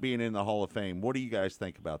him not being in the Hall of Fame. What do you guys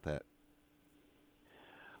think about that?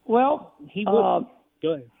 Well, he will.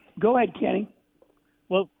 Go ahead, Kenny.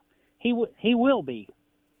 Well, he will be.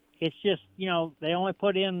 It's just, they only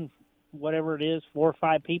put in whatever it is, 4 or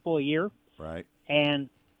 5 people a year. Right. And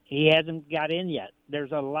he hasn't got in yet.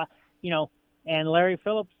 There's a lot, and Larry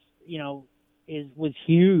Phillips, was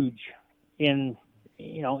huge in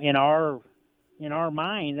our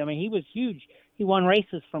minds. I mean, he was huge. He won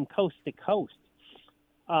races from coast to coast.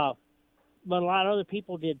 But a lot of other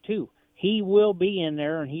people did too. He will be in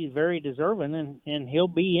there, and he's very deserving, and he'll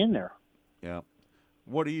be in there. Yeah.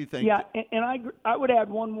 What do you think? Yeah, and I would add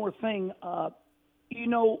one more thing.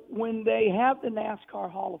 When they have the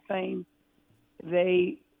NASCAR Hall of Fame,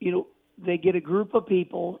 they get a group of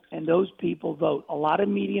people, and those people vote. A lot of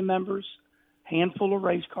media members, handful of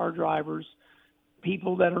race car drivers,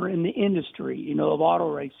 people that are in the industry, of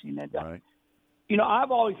auto racing. And right.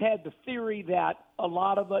 I've always had the theory that a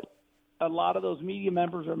lot of those media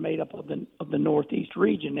members are made up of the Northeast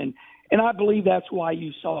region, and I believe that's why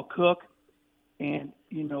you saw Cook and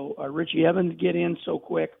Richie Evans get in so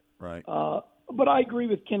quick. Right. But I agree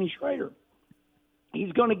with Kenny Schrader.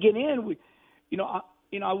 He's going to get in.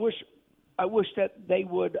 I wish that they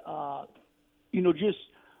would just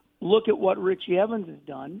look at what Richie Evans has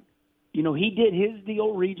done. He did his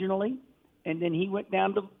deal regionally, and then he went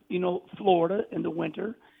down to Florida in the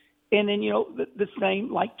winter, and then the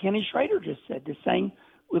same, like Kenny Schrader just said, the same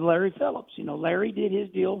with Larry Phillips. Larry did his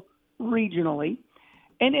deal regionally.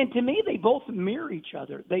 And to me, they both mirror each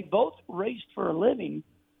other. They both raced for a living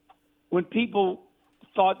when people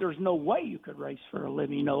thought there's no way you could race for a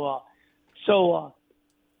living.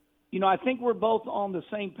 I think we're both on the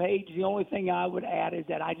same page. The only thing I would add is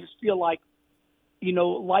that I just feel like,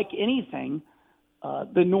 like anything,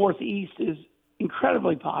 the Northeast is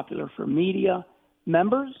incredibly popular for media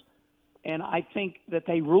members, and I think that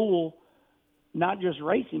they rule not just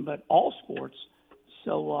racing but all sports.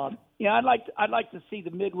 So, I'd like to see the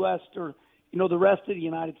Midwest or, the rest of the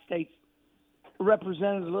United States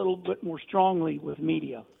represented a little bit more strongly with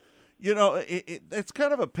media. It's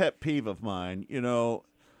kind of a pet peeve of mine.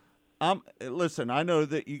 Listen, I know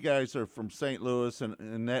that you guys are from St. Louis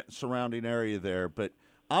and that surrounding area there, but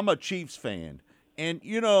I'm a Chiefs fan. And,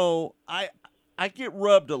 I get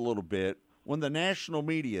rubbed a little bit when the national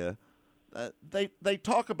media, they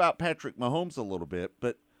talk about Patrick Mahomes a little bit,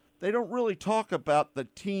 but they don't really talk about the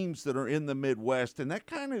teams that are in the Midwest, and that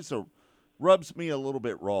kind of rubs me a little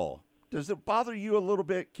bit raw. Does it bother you a little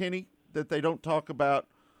bit, Kenny, that they don't talk about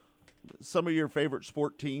some of your favorite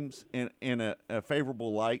sport teams in a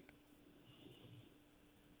favorable light?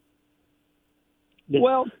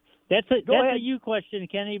 Well, that's a you question,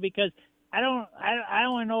 Kenny, because I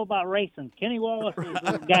don't know about racing. Kenny Wallace is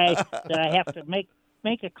the guy that I have to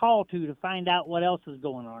make a call to find out what else is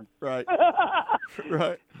going on. Right.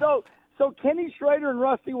 Right. So Kenny Schrader and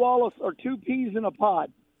Rusty Wallace are two peas in a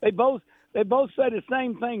pod. They both say the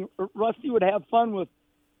same thing. Rusty would have fun with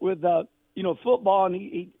football, and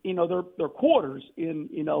he they're quarters in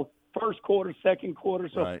first quarter, second quarter.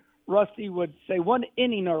 So right. Rusty would say, "What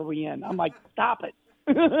inning are we in?" I'm like, "Stop it."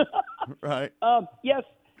 Right. Yes,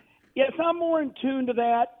 I'm more in tune to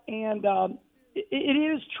that, and it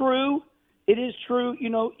is true. It is true.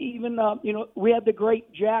 Even we had the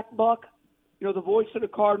great Jack Buck the voice of the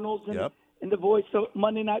Cardinals and the voice of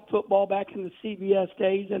Monday Night Football back in the CBS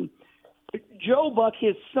days. And Joe Buck,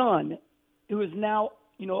 his son, who is now,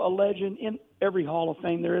 a legend in every Hall of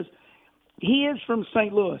Fame there is, he is from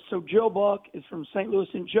St. Louis. So Joe Buck is from St. Louis,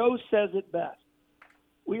 and Joe says it best.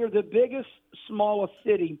 We are the biggest, smallest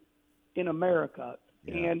city in America.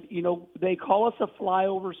 Yeah. And, they call us a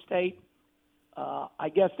flyover state. I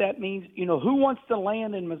guess that means, who wants to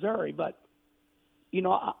land in Missouri? But,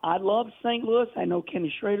 I love St. Louis. I know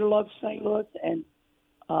Kenny Schrader loves St. Louis. And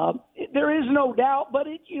there is no doubt, but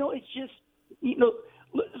it's just,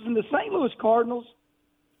 listen, the St. Louis Cardinals,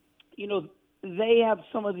 they have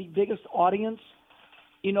some of the biggest audience,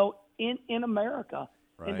 in America.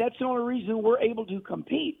 Right. And that's the only reason we're able to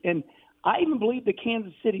compete. And I even believe the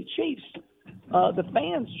Kansas City Chiefs, the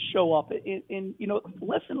fans show up. And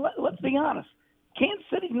listen, let's be honest. Kansas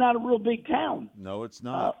City's not a real big town. No, it's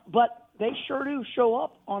not. But they sure do show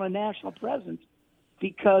up on a national presence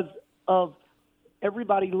because of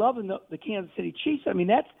everybody loving the Kansas City Chiefs. I mean,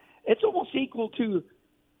 it's almost equal to,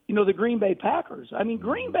 the Green Bay Packers. I mean,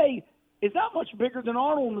 Green Bay is not much bigger than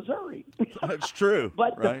Arnold, Missouri. That's true.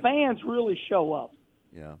 But right? The fans really show up.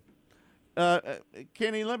 Yeah.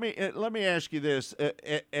 Kenny, let me ask you this: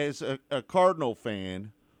 as a Cardinal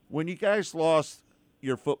fan, when you guys lost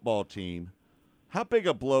your football team, how big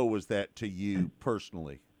a blow was that to you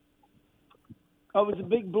personally? It was a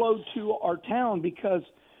big blow to our town because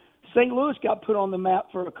St. Louis got put on the map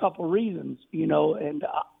for a couple of reasons, and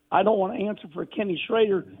I don't want to answer for Kenny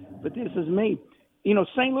Schrader, but this is me.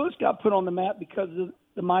 St. Louis got put on the map because of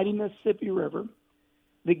the mighty Mississippi River,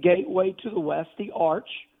 the gateway to the West, the Arch.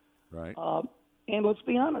 Right. And let's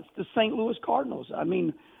be honest, the St. Louis Cardinals. I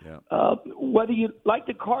mean, whether you like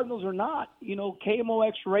the Cardinals or not,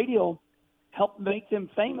 KMOX radio helped make them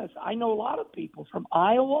famous. I know a lot of people from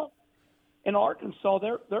Iowa and Arkansas.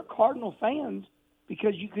 They're Cardinal fans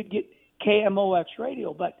because you could get KMOX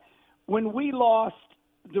radio. But when we lost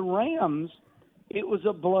the Rams, it was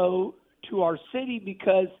a blow to our city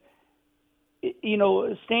because,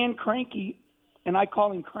 Stan Kroenke, and I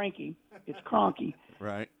call him Cranky, it's Kroenke.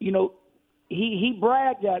 Right. He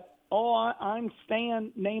bragged that, I'm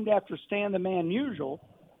Stan, named after Stan the Man Musial.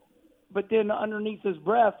 But then underneath his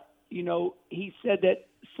breath, he said that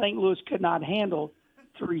St. Louis could not handle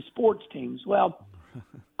 3 sports teams. Well,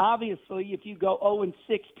 obviously, if you go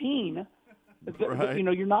 0-16, right.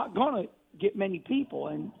 You're not going to get many people.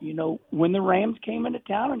 And, when the Rams came into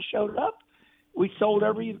town and showed up, we sold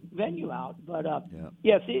every venue out. But,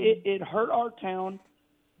 yes, it hurt our town.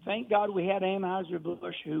 Thank God we had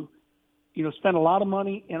Anheuser-Busch who, spent a lot of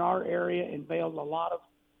money in our area and bailed a lot of,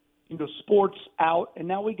 sports out. And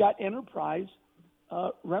now we got Enterprise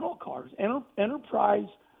rental cars. Enterprise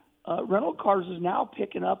rental cars is now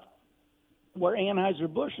picking up where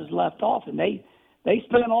Anheuser-Busch has left off. And they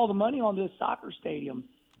spent all the money on this soccer stadium.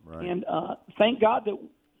 Right. And thank God that,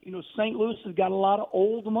 St. Louis has got a lot of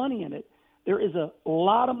old money in it. There is a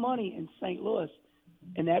lot of money in St. Louis,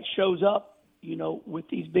 and that shows up, with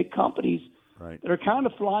these big companies right. that are kind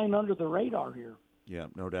of flying under the radar here. Yeah,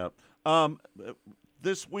 no doubt.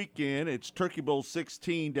 This weekend, it's Turkey Bowl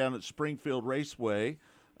 16 down at Springfield Raceway.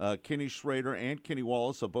 Kenny Schrader and Kenny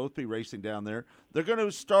Wallace will both be racing down there. They're going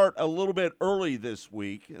to start a little bit early this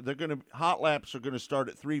week. Hot laps are going to start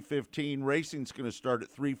at 3:15. Racing's going to start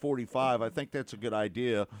at 3:45. I think that's a good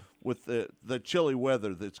idea with the chilly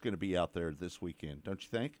weather that's going to be out there this weekend. Don't you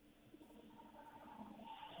think?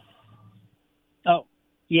 Oh,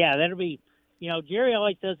 yeah, that'll be. Jerry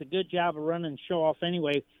always does a good job of running the show off.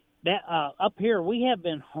 Anyway, that up here we have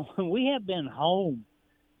been home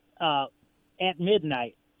at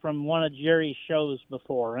midnight from one of Jerry's shows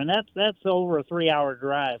before, and that's over a 3-hour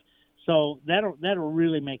drive. So that'll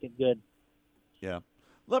really make it good. Yeah.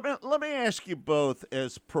 Let me ask you both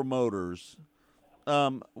as promoters,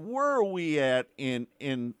 where are we at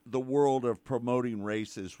in the world of promoting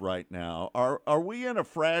races right now? Are we in a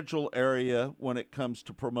fragile area when it comes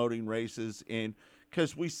to promoting races? And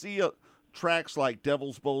because we see tracks like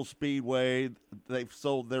Devil's Bowl Speedway, they've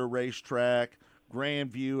sold their racetrack,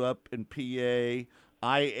 Grandview up in PA,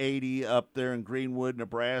 I-80 up there in Greenwood,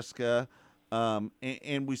 Nebraska,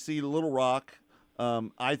 and we see Little Rock,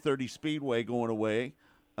 I-30 Speedway going away.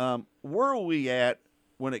 Where are we at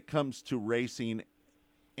when it comes to racing?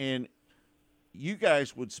 And you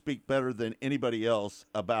guys would speak better than anybody else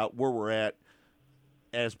about where we're at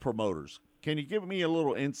as promoters. Can you give me a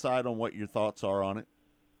little insight on what your thoughts are on it?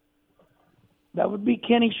 That would be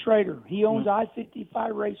Kenny Schrader. He owns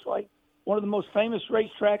I-55 Raceway, one of the most famous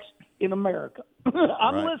racetracks in America.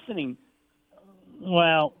 I'm listening.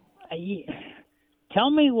 Well, tell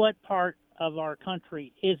me what part of our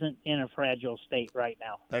country isn't in a fragile state right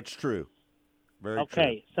now. That's true. Very true.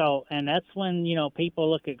 Okay, so, and that's when, people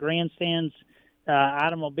look at grandstands,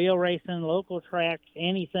 automobile racing, local tracks,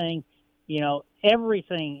 anything,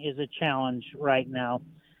 everything is a challenge right now.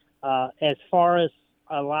 As far as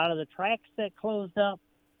a lot of the tracks that closed up,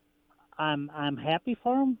 I'm happy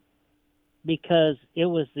for them because it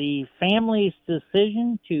was the family's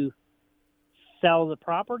decision to sell the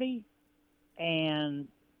property and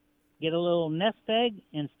get a little nest egg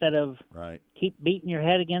instead of keep beating your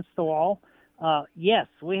head against the wall. Yes,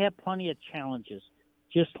 we have plenty of challenges,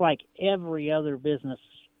 just like every other business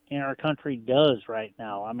in our country does right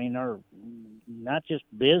now. I mean, not just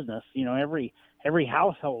business, every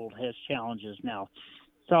household has challenges now.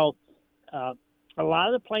 So a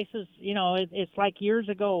lot of the places, it's like years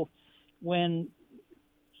ago when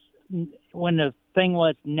the thing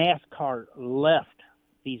was NASCAR left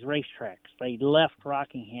these racetracks. They left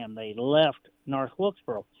Rockingham. They left North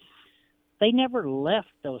Wilkesboro. They never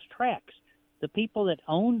left those tracks. The people that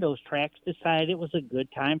owned those tracks decided it was a good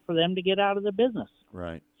time for them to get out of the business.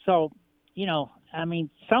 Right. So,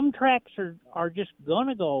 some tracks are just going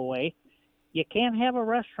to go away. You can't have a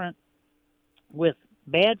restaurant with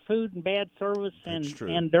bad food and bad service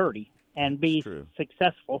and dirty and be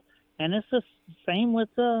successful. And it's the same with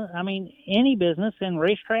any business and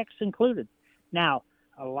racetracks included. Now,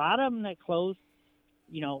 a lot of them that closed,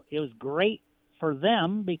 it was great for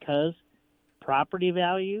them because property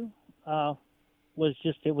value was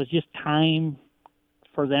just time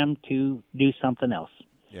for them to do something else.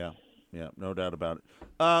 Yeah, no doubt about it.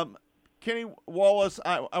 Kenny Wallace,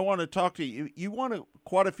 I want to talk to you. You won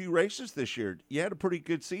quite a few races this year. You had a pretty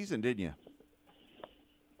good season, didn't you?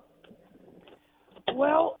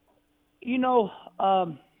 Well,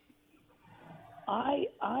 how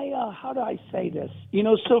do I say this?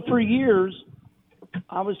 So for years,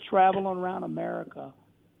 I was traveling around America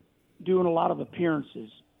doing a lot of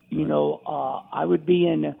appearances. I would be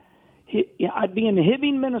I'd be in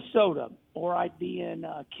Hibbing, Minnesota, or I'd be in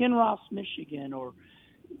Kinross, Michigan, or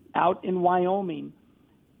out in Wyoming.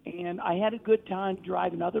 And I had a good time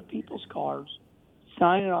driving other people's cars,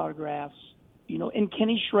 signing autographs, and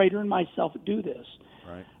Kenny Schrader and myself would do this.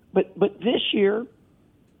 Right. But this year,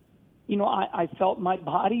 I felt my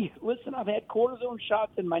body. Listen, I've had cortisone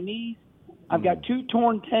shots in my knees. I've got 2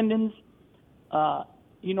 torn tendons. My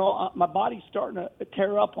body's starting to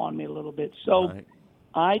tear up on me a little bit. So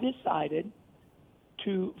I decided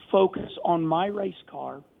to focus on my race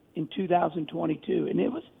car in 2022, and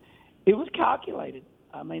it was calculated.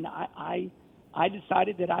 I mean, I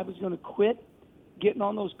decided that I was going to quit getting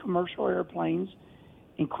on those commercial airplanes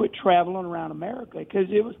and quit traveling around America because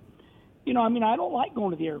it was, I don't like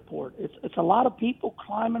going to the airport. It's a lot of people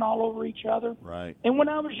climbing all over each other. Right. And when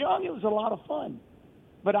I was young, it was a lot of fun.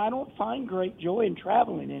 But I don't find great joy in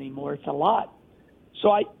traveling anymore. It's a lot.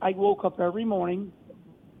 So I woke up every morning,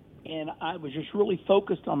 and I was just really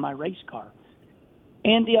focused on my race car.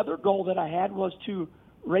 And the other goal that I had was to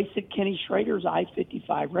race at Kenny Schrader's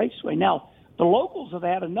I-55 Raceway. Now, the locals have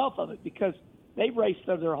had enough of it because they've raced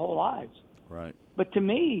there their whole lives. Right. But to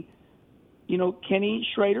me, Kenny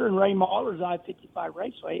Schrader and Ray Mahler's I-55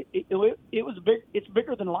 Raceway, it's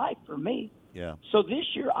bigger than life for me. Yeah. So this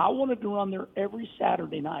year, I wanted to run there every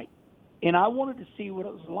Saturday night, and I wanted to see what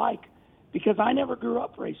it was like because I never grew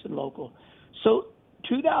up racing local. So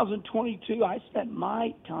 2022, I spent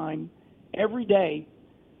my time every day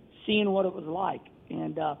seeing what it was like.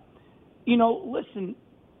 And, listen,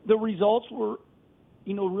 the results were,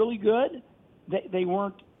 really good. They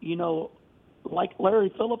weren't, like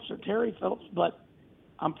Larry Phillips or Terry Phillips, but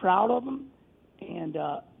I'm proud of them. And,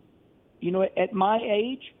 at my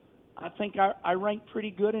age, I think I ranked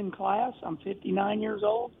pretty good in class. I'm 59 years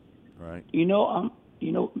old. Right. Me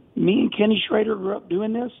and Kenny Schrader grew up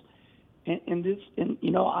doing this,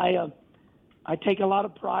 I take a lot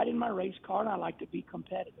of pride in my race car, and I like to be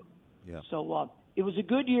competitive. Yeah. So it was a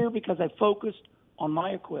good year because I focused on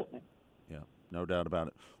my equipment. Yeah, no doubt about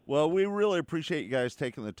it. Well, we really appreciate you guys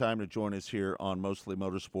taking the time to join us here on Mostly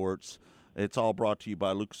Motorsports. It's all brought to you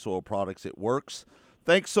by Lucas Oil Products. It works.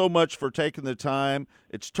 Thanks so much for taking the time.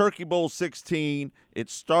 It's Turkey Bowl 16. It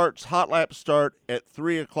starts, hot lap start at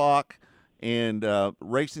 3 o'clock, and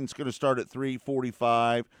racing's going to start at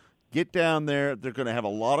 3:45. Get down there. They're going to have a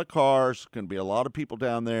lot of cars. Going to be a lot of people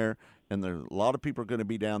down there, and a lot of people are going to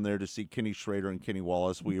be down there to see Kenny Schrader and Kenny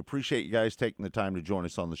Wallace. We appreciate you guys taking the time to join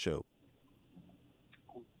us on the show.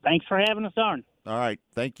 Thanks for having us on. All right.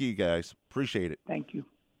 Thank you, guys. Appreciate it. Thank you.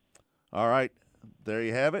 All right. There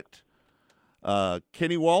you have it.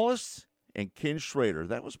 Kenny Wallace and Ken Schrader.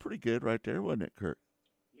 That was pretty good right there, wasn't it, Kurt?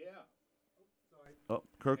 Yeah. Oh,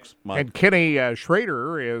 Kirk's And Kenny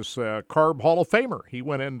Schrader is Carb Hall of Famer. He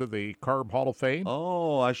went into the Carb Hall of Fame.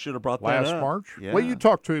 Oh, I should have brought that last up. March. Yeah. Well, you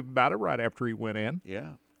talked to him about it right after he went in.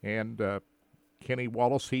 Yeah. And Kenny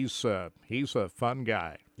Wallace, he's a fun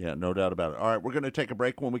guy. Yeah, no doubt about it. All right, we're going to take a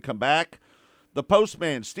break. When we come back, the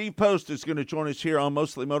Postman, Steve Post, is going to join us here on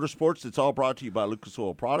Mostly Motorsports. It's all brought to you by Lucas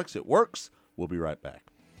Oil Products. It works. We'll be right back.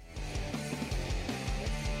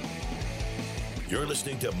 You're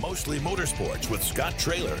listening to Mostly Motorsports with Scott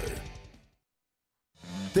Traylor.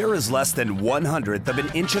 There is less than 1/100th of an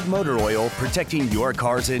inch of motor oil protecting your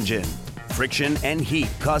car's engine. Friction and heat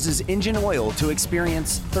causes engine oil to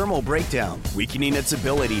experience thermal breakdown, weakening its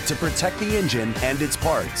ability to protect the engine and its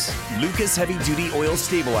parts. Lucas Heavy Duty Oil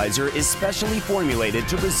Stabilizer is specially formulated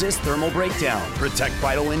to resist thermal breakdown, protect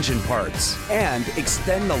vital engine parts, and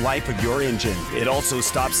extend the life of your engine. It also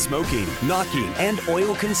stops smoking, knocking, and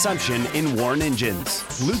oil consumption in worn engines.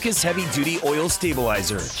 Lucas Heavy Duty Oil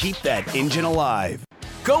Stabilizer. Keep that engine alive.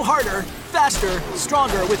 Go harder, faster,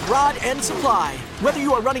 stronger with Rod End Supply. Whether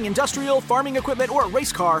you are running industrial, farming equipment, or a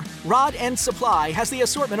race car, Rod End Supply has the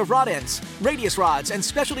assortment of rod ends, radius rods, and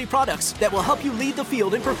specialty products that will help you lead the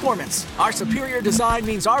field in performance. Our superior design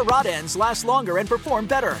means our rod ends last longer and perform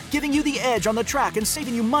better, giving you the edge on the track and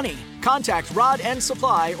saving you money. Contact Rod End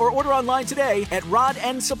Supply or order online today at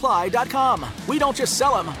rodendsupply.com. We don't just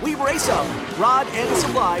sell them, we race them.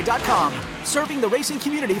 rodendsupply.com. Serving the racing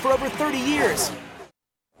community for over 30 years.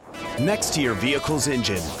 Next to your vehicle's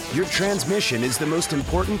engine, your transmission is the most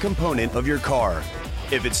important component of your car.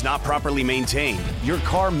 If it's not properly maintained, your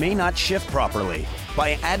car may not shift properly.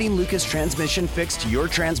 By adding Lucas Transmission Fix to your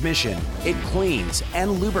transmission, it cleans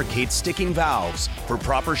and lubricates sticking valves for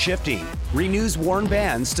proper shifting, renews worn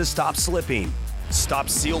bands to stop slipping,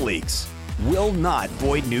 stops seal leaks, will not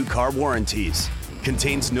void new car warranties,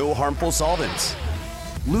 contains no harmful solvents.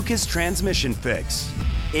 Lucas Transmission Fix.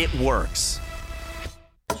 It works.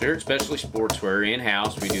 Here at Specialty Sportswear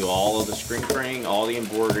in-house, we do all of the screen printing, all the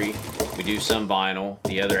embroidery. We do some vinyl.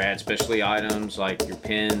 The other ad specialty items like your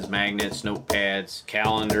pins, magnets, notepads,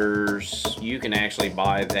 calendars. You can actually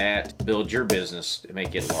buy that to build your business to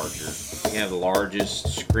make it larger. We have the largest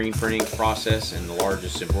screen printing process and the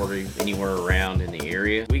largest embroidery anywhere around in the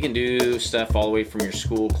area. We can do stuff all the way from your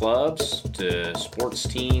school clubs to sports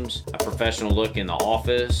teams, a professional look in the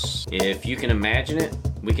office. If you can imagine it,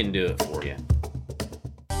 we can do it for you.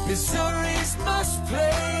 Missouri's must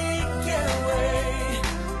play getaway.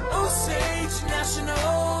 Osage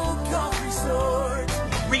National Golf Resort.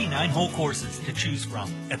 3 9-hole courses to choose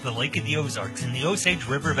from at the Lake of the Ozarks in the Osage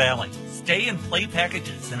River Valley. Stay and play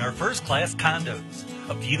packages in our first-class condos.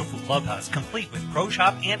 A beautiful clubhouse complete with pro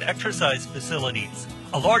shop and exercise facilities.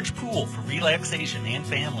 A large pool for relaxation and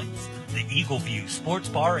families. The Eagle View Sports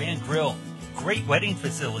Bar and Grill. Great wedding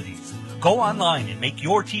facilities. Go online and make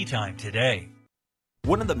your tee time today.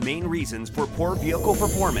 One of the main reasons for poor vehicle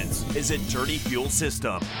performance is a dirty fuel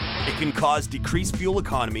system. It can cause decreased fuel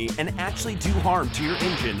economy and actually do harm to your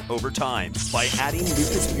engine over time. By adding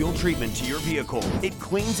Lucas fuel treatment to your vehicle, it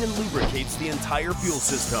cleans and lubricates the entire fuel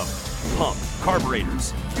system. Pump,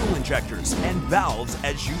 carburetors, fuel injectors, and valves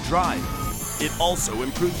as you drive. It also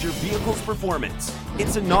improves your vehicle's performance.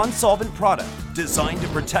 It's a non-solvent product designed to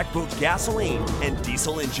protect both gasoline and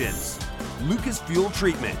diesel engines. Lucas Fuel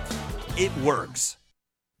Treatment. It works.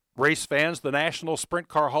 Race fans, the National Sprint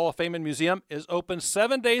Car Hall of Fame and Museum is open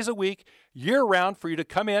 7 days a week, year-round, for you to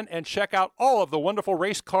come in and check out all of the wonderful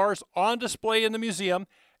race cars on display in the museum.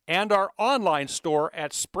 And our online store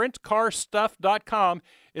at sprintcarstuff.com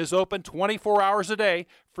is open 24 hours a day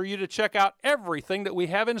for you to check out everything that we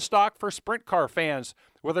have in stock for sprint car fans.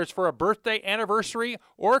 Whether it's for a birthday, anniversary,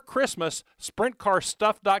 or Christmas,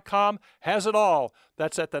 sprintcarstuff.com has it all.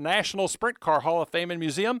 That's at the National Sprint Car Hall of Fame and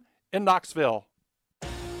Museum in Knoxville.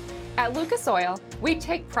 At Lucas Oil, we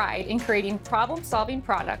take pride in creating problem-solving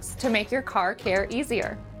products to make your car care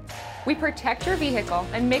easier. We protect your vehicle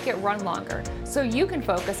and make it run longer so you can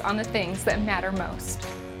focus on the things that matter most.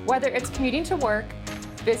 Whether it's commuting to work,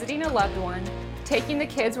 visiting a loved one, taking the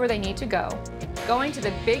kids where they need to go, going to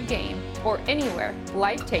the big game, or anywhere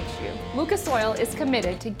life takes you, Lucas Oil is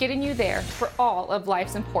committed to getting you there for all of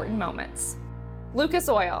life's important moments. Lucas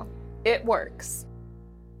Oil, it works.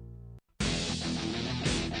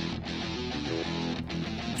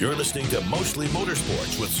 You're listening to Mostly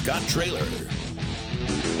Motorsports with Scott Traylor.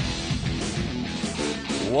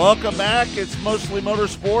 Welcome back. It's Mostly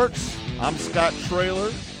Motorsports. I'm Scott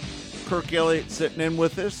Traylor. Kirk Elliott sitting in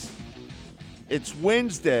with us. It's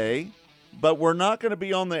Wednesday, but we're not going to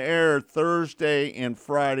be on the air Thursday and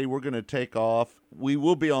Friday. We're going to take off. We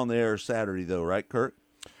will be on the air Saturday, though, right, Kirk?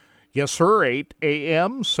 Yes, sir. 8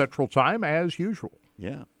 a.m. Central Time, as usual.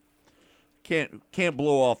 Yeah. Can't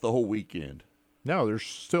blow off the whole weekend. No, there's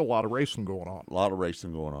still a lot of racing going on. A lot of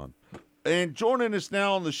racing going on. And joining us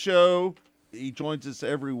now on the show, he joins us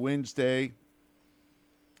every Wednesday.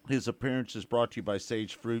 His appearance is brought to you by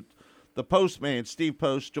Sage Fruit. The Postman, Steve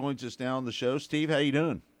Post, joins us now on the show. Steve, how you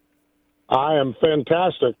doing? I am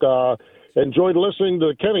fantastic. Enjoyed listening to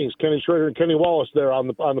the Kenny Schrader and Kenny Wallace there on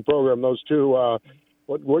the program. Those two,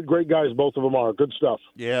 what great guys both of them are. Good stuff.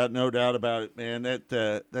 Yeah, no doubt about it, man.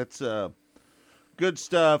 That's good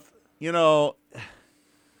stuff. You know,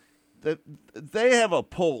 that they have a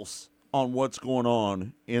pulse on what's going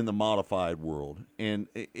on in the modified world, and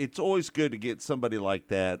it's always good to get somebody like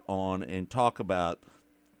that on and talk about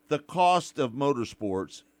the cost of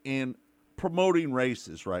motorsports and promoting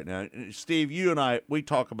races right now. Steve, you and I, we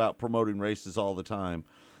talk about promoting races all the time.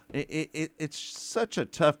 It's such a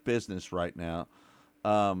tough business right now.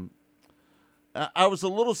 I was a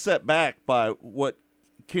little set back by what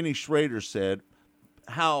Kenny Schrader said,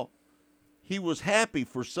 how he was happy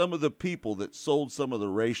for some of the people that sold some of the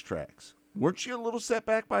racetracks. Weren't you a little set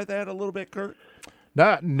back by that a little bit, Kurt?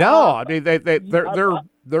 No. I mean,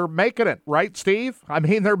 they're making it, right, Steve? I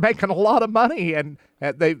mean, they're making a lot of money, and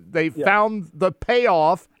they found the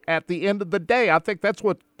payoff at the end of the day. I think that's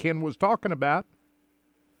what Ken was talking about.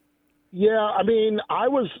 Yeah, I mean, I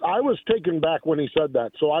was taken back when he said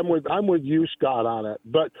that, so I'm with you, Scott, on it.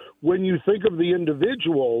 But when you think of the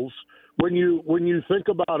individuals, when you think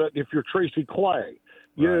about it, if you're Tracy Clay,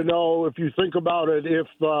 you know, if you think about it, if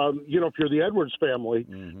if you're the Edwards family,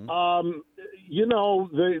 you know,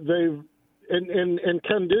 they've and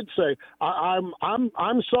Ken did say,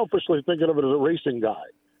 I'm selfishly thinking of it as a racing guy.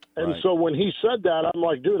 And so when he said that, I'm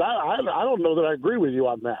like, dude, I don't know that I agree with you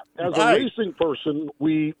on that. As a racing person,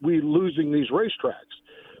 we losing these racetracks.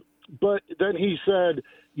 But then he said,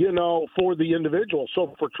 you know, for the individual,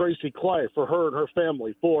 so for Tracy Clay, for her and her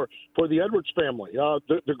family, for the Edwards family,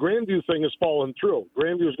 the Grandview thing has fallen through.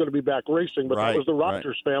 Grandview is going to be back racing, but that was the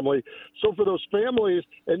Rogers family. So for those families,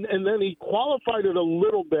 and then he qualified it a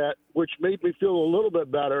little bit, which made me feel a little bit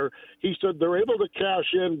better. He said they're able to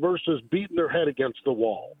cash in versus beating their head against the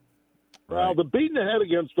wall. Well, the beating the head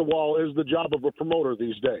against the wall is the job of a promoter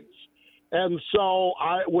these days. And so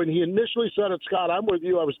when he initially said it, Scott, I'm with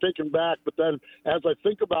you. I was taken back. But then as I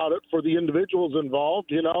think about it, for the individuals involved,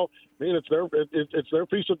 you know, I mean, it's their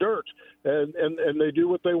piece of dirt. And they do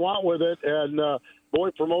what they want with it. And,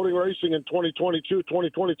 boy, promoting racing in 2022,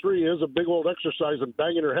 2023 is a big old exercise in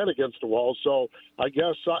banging your head against the wall. So I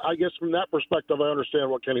guess from that perspective, I understand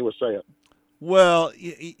what Kenny was saying. Well,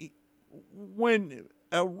 when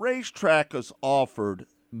a racetrack is offered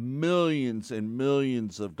millions and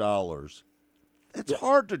millions of dollars, it's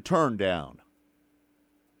hard to turn down.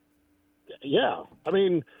 Yeah, I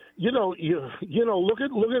mean, you know, look at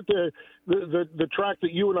the track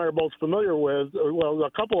that you and I are both familiar with. Well,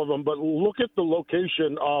 a couple of them, but look at the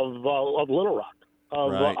location of Little Rock,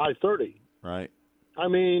 of I-30. Right. I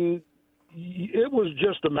mean, it was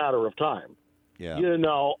just a matter of time. Yeah. You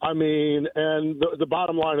know, I mean, and the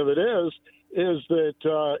bottom line of it is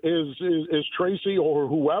that is Tracy or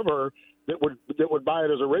whoever that would buy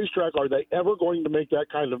it as a racetrack, are they ever going to make that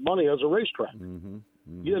kind of money as a racetrack? Mm-hmm.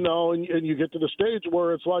 Mm-hmm. You know, and you get to the stage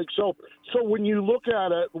where it's like, so when you look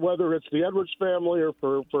at it, whether it's the Edwards family or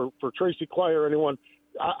for Tracy Clay or anyone,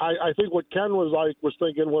 I think what Ken was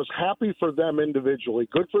thinking was happy for them individually,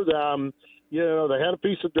 good for them. You know, they had a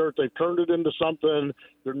piece of dirt. They've turned it into something.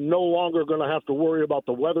 They're no longer going to have to worry about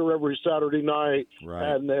the weather every Saturday night.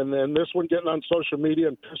 Right. And this one getting on social media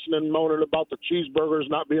and pissing and moaning about the cheeseburgers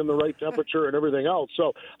not being the right temperature and everything else.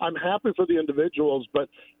 So I'm happy for the individuals. But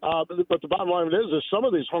the bottom line of it is some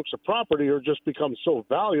of these hunks of property are just become so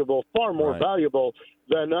valuable, far more valuable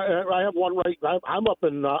than I have one right. I'm up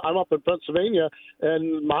in Pennsylvania,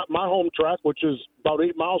 and my home track, which is about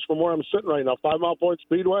 8 miles from where I'm sitting right now, 5 Mile Point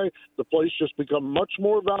Speedway, the place just become much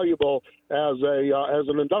more valuable as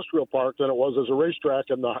an industrial park than it was as a racetrack.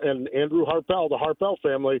 And Andrew Harpel, the Harpel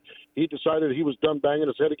family, he decided he was done banging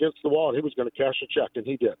his head against the wall and he was going to cash a check, and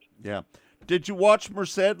he did. Yeah. Did you watch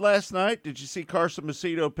Merced last night? Did you see Carson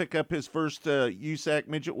Macedo pick up his first USAC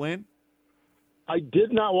midget win? I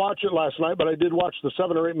did not watch it last night, but I did watch the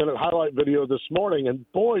 7 or 8 minute highlight video this morning,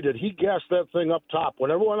 and boy, did he gas that thing up top.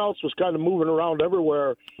 When everyone else was kind of moving around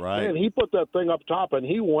everywhere, man, he put that thing up top and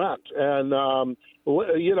he went. And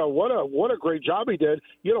you know, what a great job he did.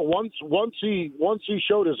 You know, once he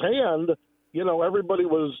showed his hand, you know, everybody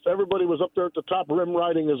was up there at the top rim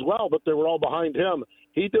riding as well, but they were all behind him.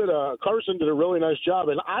 Carson did a really nice job,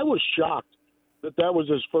 and I was shocked that was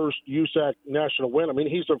his first USAC national win. I mean,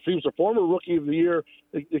 he was a former Rookie of the Year.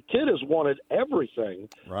 The kid has wanted everything.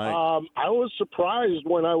 Right. I was surprised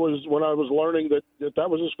when I was learning that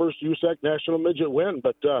was his first USAC national midget win.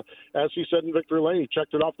 But as he said in Victory Lane, he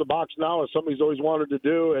checked it off the box now. It's something he's always wanted to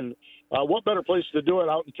do. And what better place to do it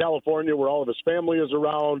out in California, where all of his family is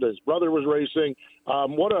around. His brother was racing.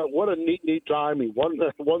 What a neat time. He won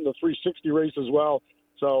the 360 race as well.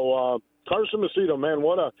 So Carson Macedo, man,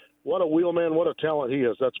 what a wheelman, what a talent he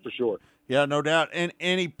is, that's for sure. Yeah, no doubt. And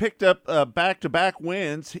he picked up back-to-back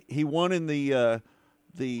wins. He won in the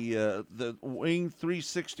Wing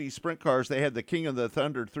 360 sprint cars. They had the King of the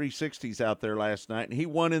Thunder 360s out there last night, and he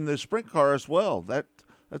won in the sprint car as well.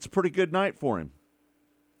 That's a pretty good night for him.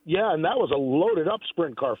 Yeah, and that was a loaded-up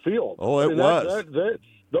sprint car field. Oh, it was.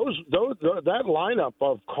 That lineup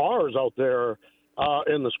of cars out there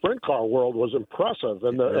in the sprint car world was impressive,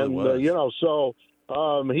 and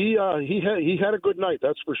he had a good night,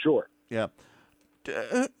 that's for sure. Yeah,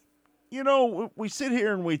 we sit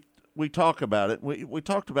here and we talk about it. We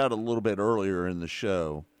talked about it a little bit earlier in the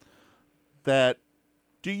show. That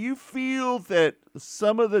do you feel that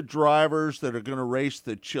some of the drivers that are going to race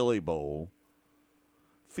the Chili Bowl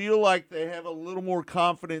feel like they have a little more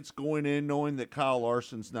confidence going in, knowing that Kyle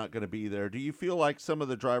Larson's not going to be there? Do you feel like some of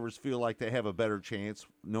the drivers feel like they have a better chance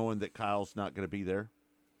knowing that Kyle's not going to be there?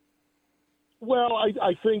 Well,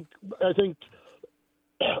 I think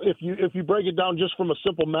if you break it down just from a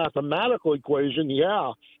simple mathematical equation,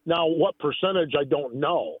 yeah. Now, what percentage, I don't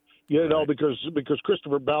know. Because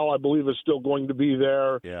Christopher Bell, I believe, is still going to be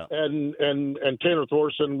there, and Tanner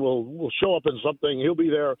Thorson will show up in something. He'll be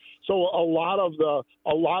there. So a lot of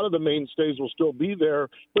the mainstays will still be there.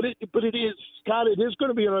 But it is, Scott, it is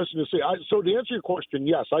going to be interesting to see. So to answer your question,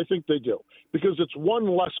 yes, I think they do, because it's one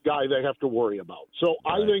less guy they have to worry about. So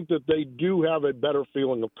I think that they do have a better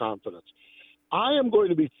feeling of confidence. I am going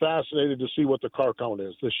to be fascinated to see what the car count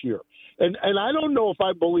is this year, and I don't know if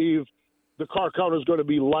I believe the car count is going to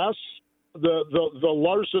be less, the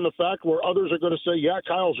Larson effect, where others are going to say, yeah,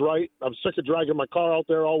 Kyle's right, I'm sick of dragging my car out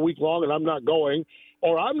there all week long and I'm not going.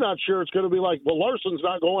 Or I'm not sure it's going to be like, well, Larson's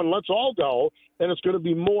not going, let's all go, and it's going to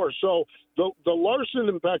be more. So the Larson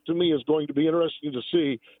impact to me is going to be interesting to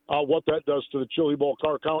see what that does to the Chili Bowl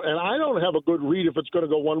car count. And I don't have a good read if it's going to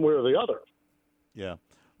go one way or the other. Yeah.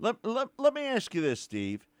 Let me ask you this,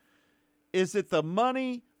 Steve. Is it the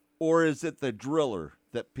money or is it the driller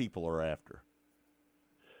that people are after?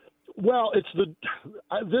 Well, it's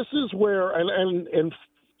this is where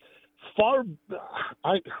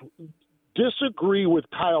I disagree with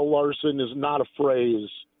Kyle Larson is not a phrase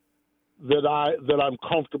that I'm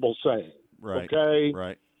comfortable saying. Right. Okay.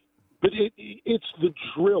 Right. But it's the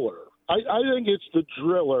driller. I think it's the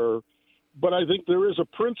driller. But I think there is a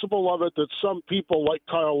principle of it that some people like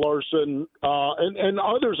Kyle Larson and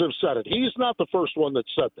others have said it. He's not the first one that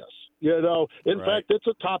said this. In fact, it's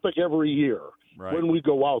a topic every year when we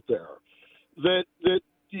go out there. That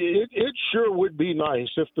it sure would be nice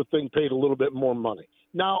if the thing paid a little bit more money.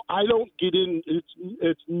 Now, I don't get in.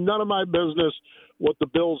 It's none of my business what the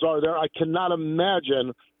bills are there. I cannot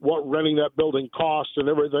imagine what renting that building costs and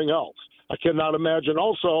everything else. I cannot imagine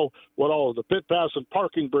also what all of the pit pass and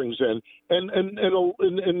parking brings in, and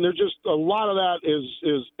there's just a lot of that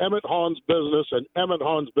is Emmett Hahn's business and Emmett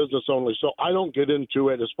Hahn's business only. So I don't get into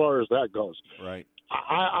it as far as that goes. Right.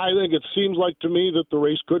 I think it seems like to me that the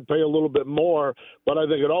race could pay a little bit more, but I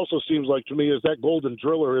think it also seems like to me is that Golden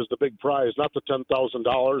Driller is the big prize, not the $10,000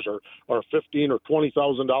 or $15,000 or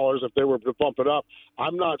 $20,000 if they were to bump it up.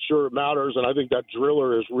 I'm not sure it matters, and I think that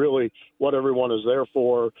Driller is really what everyone is there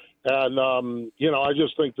for. And I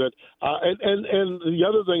just think that, and the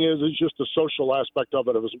other thing is just the social aspect of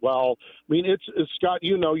it as well. I mean, it's Scott.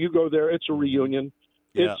 You go there, it's a reunion.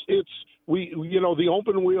 Yeah. The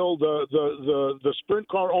open wheel, the sprint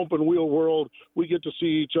car open wheel world, we get to see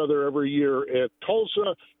each other every year at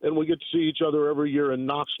Tulsa, and we get to see each other every year in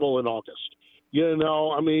Knoxville in August. You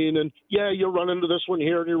run into this one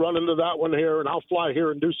here and you run into that one here, and I'll fly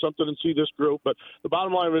here and do something and see this group. But the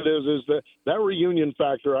bottom line of it is that reunion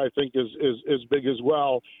factor, I think, is big as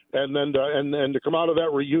well. And then to come out of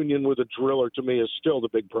that reunion with a driller, to me, is still the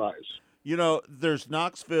big prize. There's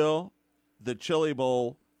Knoxville, the Chili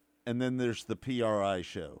Bowl, and then there's the PRI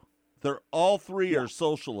show. They're all three are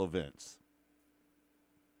social events.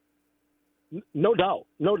 No doubt,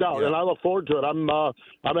 Yeah. and I look forward to it.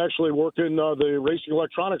 I'm actually working the racing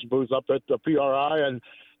electronics booth up at the PRI and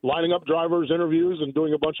lining up drivers' interviews and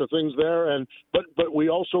doing a bunch of things there. But we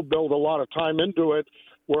also build a lot of time into it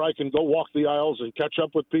where I can go walk the aisles and catch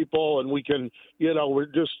up with people, and we can, we're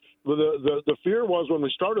just the fear was when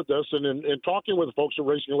we started this, and in talking with the folks at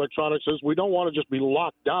Racing Electronics, is we don't want to just be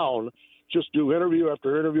locked down. Just do interview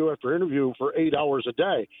after interview after interview for 8 hours a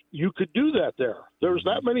day. You could do that there. There's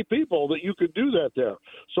that many people that you could do that there.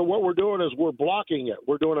 So what we're doing is we're blocking it.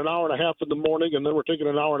 We're doing an hour and a half in the morning, and then we're taking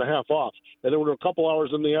an hour and a half off, and then we're doing a couple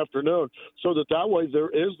hours in the afternoon, so that way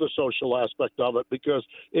there is the social aspect of it, because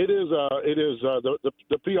it is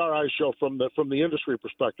the PRI show from the industry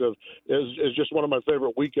perspective is just one of my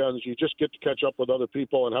favorite weekends. You just get to catch up with other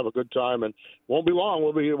people and have a good time, and won't be long.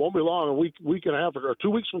 It won't be long. A week and a half or 2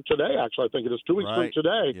 weeks from today, actually. I think it is 2 weeks from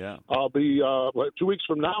today. Yeah. I'll be 2 weeks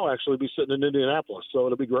from now. Actually, be sitting in Indianapolis, so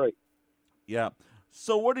it'll be great. Yeah.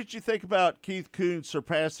 So, what did you think about Keith Kunz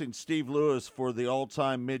surpassing Steve Lewis for the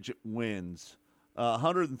all-time midget wins?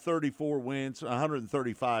 134 wins,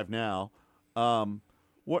 135 now.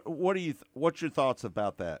 What's your thoughts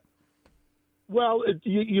about that? Well,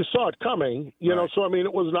 you saw it coming, you know, so, I mean,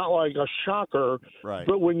 it was not like a shocker. Right.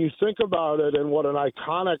 But when you think about it and what an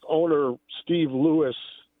iconic owner Steve Lewis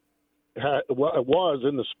was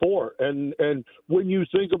in the sport, and when you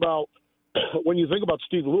think about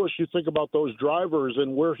Steve Lewis, you think about those drivers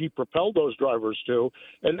and where he propelled those drivers to,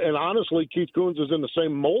 and honestly, Keith Kunz is in the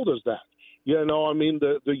same mold as that. You know, I mean,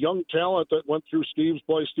 the young talent that went through Steve's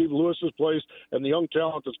place, Steve Lewis's place, and the young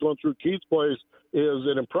talent that's going through Keith's place is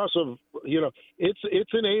an impressive,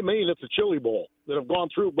 it's an A-main at the Chili Bowl that have gone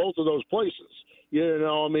through both of those places. You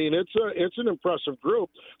know, I mean, it's an impressive group.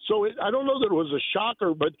 So I don't know that it was a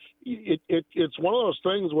shocker, but it's one of those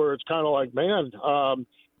things where it's kind of like, man, that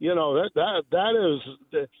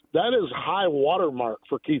is high watermark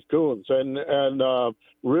for Keith Kunz, and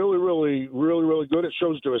really, really, really, really good. It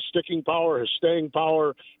shows to his sticking power, his staying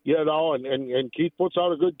power, and Keith puts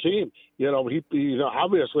out a good team. He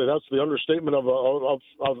obviously that's the understatement of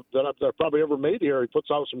that I've probably ever made here. He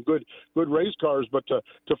puts out some good race cars, but to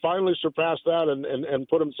finally surpass that and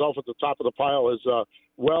put himself at the top of the pile is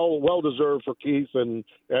well deserved for Keith and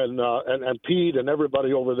Pete and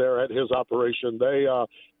everybody over there at his operation. They're a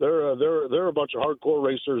bunch of hardcore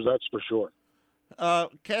racers, that's for sure.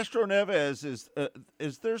 Castro Neves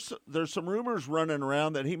there's some rumors running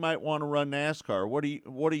around that he might want to run NASCAR.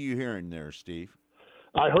 What are you hearing there, Steve?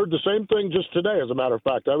 I heard the same thing just today, as a matter of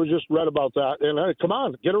fact. I was just read about that, and hey, come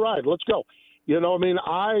on, get a ride, let's go. I mean,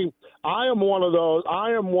 I am one of those.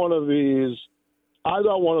 I am one of these. I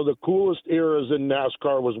thought one of the coolest eras in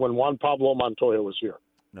NASCAR was when Juan Pablo Montoya was here.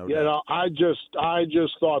 No doubt. I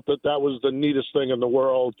just thought that was the neatest thing in the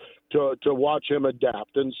world to watch him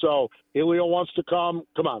adapt. And so Elio wants to come.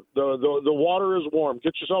 Come on, the water is warm.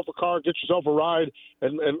 Get yourself a car, get yourself a ride,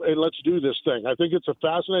 and let's do this thing. I think it's a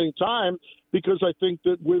fascinating time because I think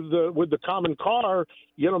that with the common car,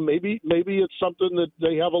 maybe it's something that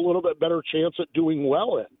they have a little bit better chance at doing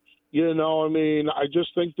well in. I mean, I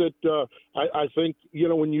just think that I think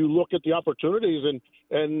when you look at the opportunities and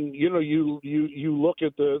you look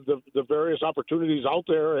at the various opportunities out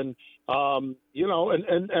there, and and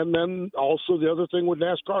then also the other thing with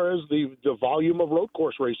NASCAR is the volume of road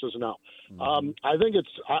course races now. Mm-hmm. I think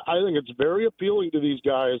it's very appealing to these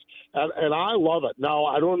guys, and I love it. Now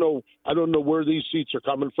I don't know where these seats are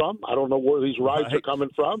coming from. I don't know where these rides are coming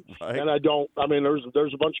from, and I mean,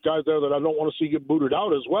 there's a bunch of guys there that I don't want to see get booted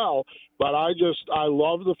out as well. But I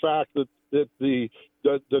love the fact that the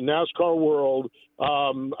NASCAR world.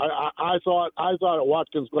 I thought at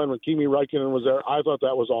Watkins Glen when Kimi Räikkönen was there, I thought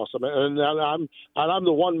that was awesome, and I'm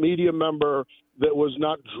the one media member that was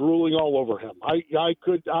not drooling all over him.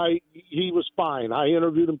 He was fine. I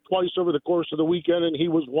interviewed him twice over the course of the weekend, and he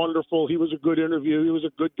was wonderful. He was a good interview. He was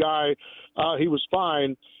a good guy. He was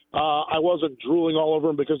fine. I wasn't drooling all over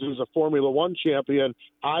him because he was a Formula One champion.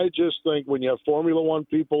 I just think when you have Formula One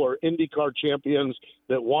people or IndyCar champions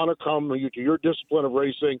that want to come to your discipline of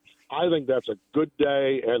racing, I think that's a good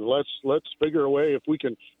day. And let's figure a way if we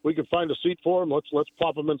can find a seat for him. Let's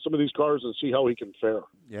plop him in some of these cars and see how he can fare.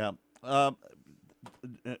 Yeah.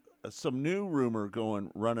 Some new rumor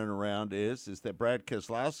running around is that Brad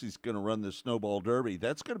Keselowski's going to run the Snowball Derby.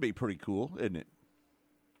 That's going to be pretty cool, isn't it?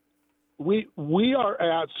 We are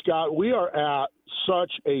at, Scott,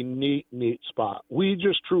 such a neat spot. We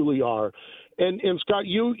just truly are. And Scott,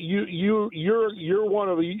 you're one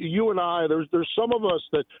of you and I. There's some of us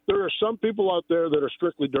that there are some people out there that are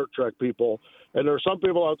strictly dirt track people, and there are some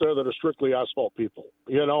people out there that are strictly asphalt people.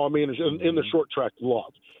 I mean, in the short track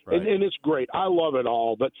love, right. and it's great. I love it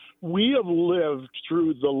all. But we have lived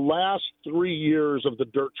through the last 3 years of the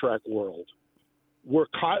dirt track world, where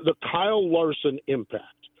the Kyle Larson impact.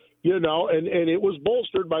 And it was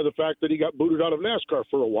bolstered by the fact that he got booted out of NASCAR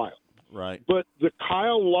for a while. Right. But the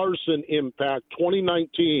Kyle Larson impact,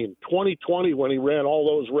 2019, 2020, when he ran all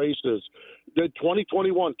those races, the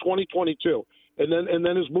 2021, 2022, and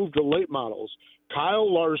then his move to late models.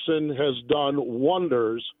 Kyle Larson has done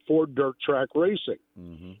wonders for dirt track racing.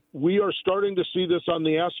 Mm-hmm. We are starting to see this on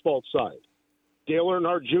the asphalt side. Dale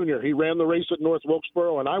Earnhardt Jr., he ran the race at North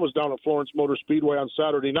Wilkesboro, and I was down at Florence Motor Speedway on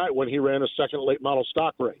Saturday night when he ran a second late model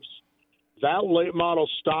stock race. That late model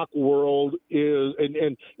stock world is,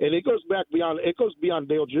 and it goes beyond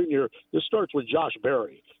Dale Jr. This starts with Josh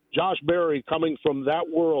Berry. Josh Berry coming from that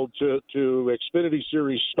world to Xfinity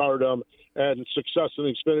Series stardom and success in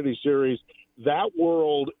the Xfinity Series. That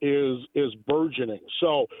world is burgeoning.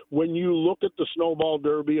 So when you look at the Snowball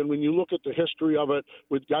Derby and when you look at the history of it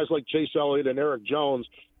with guys like Chase Elliott and Eric Jones,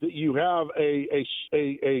 that you have a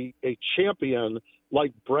champion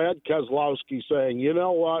like Brad Keselowski saying, you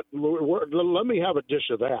know what, let me have a dish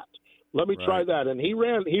of that. Let me try that. And he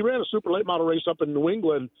ran a super late model race up in New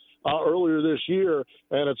England earlier this year,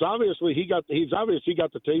 and he's obviously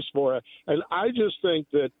got the taste for it. And I just think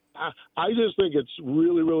it's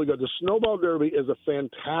really, really good. The Snowball Derby is a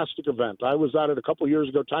fantastic event. I was at it a couple of years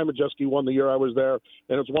ago. Ty Majeski won the year I was there,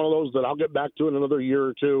 and it's one of those that I'll get back to in another year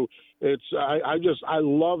or two. I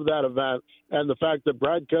love that event, and the fact that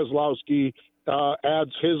Brad Keselowski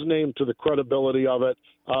adds his name to the credibility of it,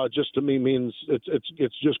 just to me means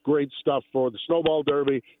it's just great stuff for the Snowball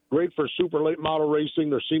Derby. Great for super late model racing.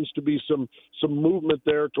 There seems to be some movement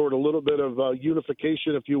there toward a little bit of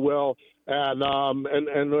unification, if you will, and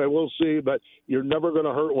we'll see. But you're never going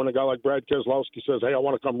to hurt when a guy like Brad Keselowski says, "Hey, I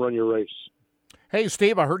want to come run your race." Hey,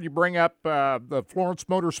 Steve, I heard you bring up the Florence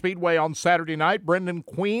Motor Speedway on Saturday night. Brendan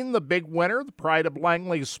Queen, the big winner, the pride of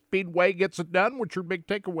Langley Speedway, gets it done. What's your big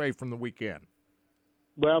takeaway from the weekend?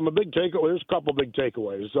 Well, my big takeaway, there's a couple big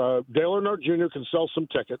takeaways. Dale Earnhardt Jr. can sell some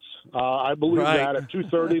tickets. I believe that at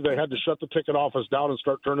 2:30 they had to shut the ticket office down and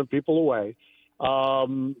start turning people away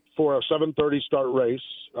for a 7:30 start race.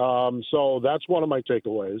 So that's one of my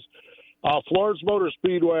takeaways. Florence Motor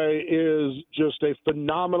Speedway is just a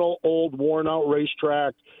phenomenal old worn-out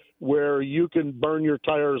racetrack where you can burn your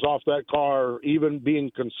tires off that car, even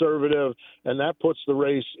being conservative, and that puts the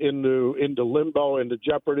race into limbo, into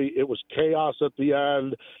jeopardy. It was chaos at the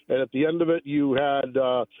end, and at the end of it, you had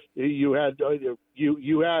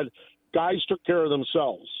guys took care of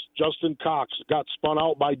themselves. Justin Cox got spun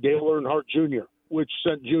out by Dale Earnhardt Jr., which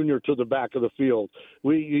sent Junior to the back of the field.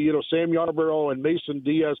 Sam Yarborough and Mason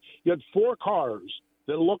Diaz. You had four cars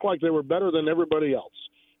that looked like they were better than everybody else.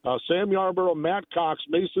 Sam Yarborough, Matt Cox,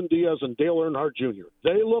 Mason Diaz, and Dale Earnhardt Jr.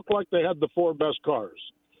 They looked like they had the four best cars.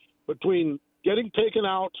 Between getting taken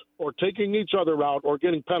out or taking each other out or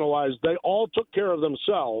getting penalized, they all took care of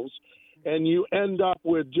themselves, and you end up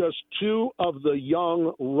with just two of the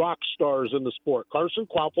young rock stars in the sport. Carson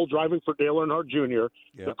Kvapil driving for Dale Earnhardt Jr.,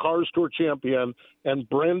 the Cars Tour champion, and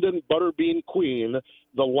Brandon Butterbean Queen,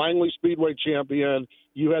 the Langley Speedway champion.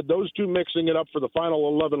 You had those two mixing it up for the final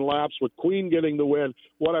 11 laps with Queen getting the win.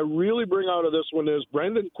 What I really bring out of this one is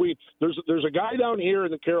Brandon Queen. There's a guy down here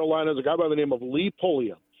in the Carolinas, a guy by the name of Lee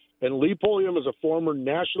Pulliam. And Lee Pulliam is a former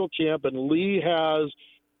national champ, and Lee has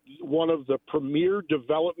one of the premier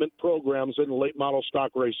development programs in late model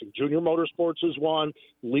stock racing. Junior Motorsports is one.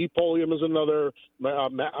 Lee Pulliam is another.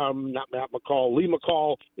 Not Matt McCall. Lee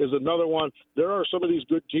McCall is another one. There are some of these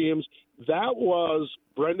good teams. That was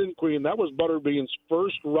Brendan Queen. That was Butterbean's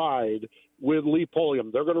first ride with Lee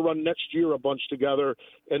Pulliam. They're going to run next year a bunch together.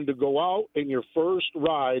 And to go out in your first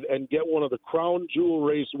ride and get one of the crown jewel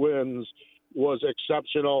race wins was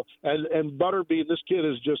exceptional. And Butterbean, this kid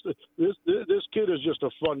is just a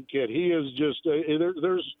fun kid. He is just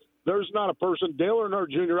there's not a person. Dale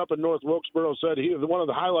Earnhardt Jr. up in North Wilkesboro said one of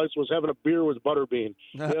the highlights was having a beer with Butterbean.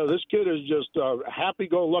 This kid is just a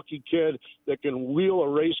happy-go-lucky kid that can wheel a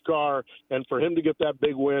race car, and for him to get that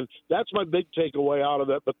big win, that's my big takeaway out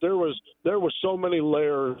of it. But there was so many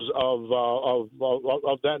layers of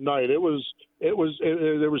that night. There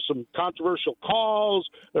was some controversial calls.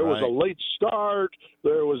 There was a late start.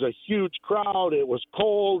 There was a huge crowd. It was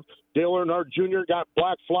cold. Dale Earnhardt Jr. got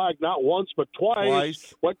black flagged not once but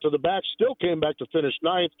twice. Went to the back, still came back to finish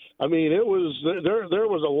ninth. I mean, it was there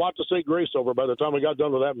was a lot to say grace over by the time we got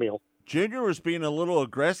done with that meal. Junior was being a little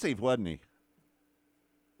aggressive, wasn't he?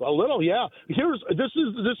 A little, yeah. This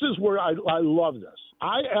is where I love this.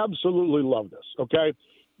 I absolutely love this. Okay.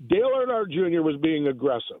 Dale Earnhardt Jr. was being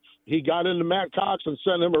aggressive. He got into Matt Cox and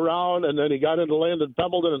sent him around, and then he got into Landon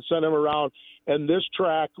Pembleton and sent him around. And this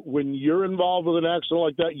track, when you're involved with an accident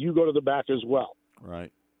like that, you go to the back as well.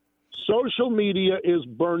 Right. Social media is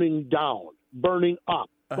burning up.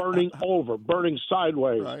 burning over, burning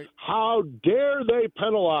sideways. Right. How dare they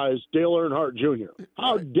penalize Dale Earnhardt Jr.?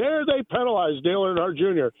 How dare they penalize Dale Earnhardt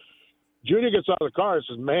Jr.? Jr. gets out of the car and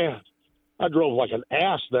says, man, I drove like an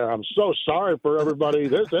ass there. I'm so sorry for everybody.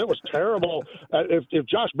 It was terrible. If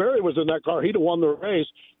Josh Berry was in that car, he'd have won the race.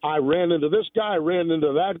 I ran into this guy, ran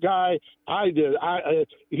into that guy. I did.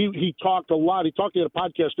 He talked a lot. He talked in a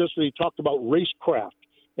podcast yesterday. He talked about racecraft.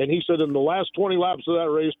 And he said in the last 20 laps of that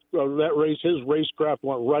race, his racecraft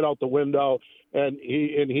went right out the window, and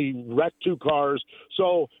he wrecked 2 cars.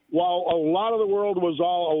 So while a lot of the world was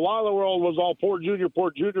all poor Junior,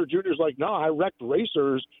 Junior's like, no, I wrecked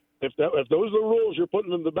racers. If those are the rules, you're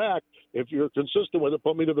putting in the back. If you're consistent with it,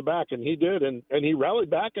 put me to the back. And he did, and he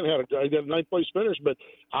rallied back and had a ninth-place finish. But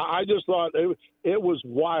I just thought it was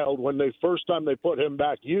wild when first time they put him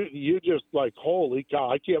back. You just like, holy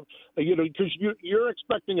cow, I can't, because you're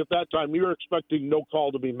expecting at that time, you're expecting no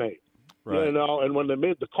call to be made. Right. And when they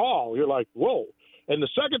made the call, you're like, whoa. And the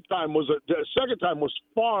second time was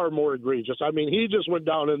far more egregious. I mean, he just went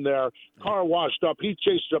down in there, car washed up. He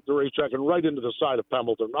chased up the racetrack and right into the side of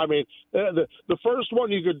Pembleton. I mean, the first one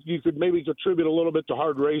you could maybe contribute a little bit to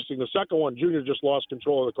hard racing. The second one, Junior just lost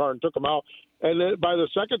control of the car and took him out. And then by the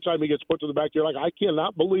second time he gets put to the back, you're like, I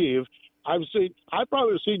cannot believe I've seen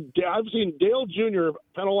Dale Jr.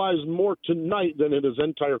 penalized more tonight than in his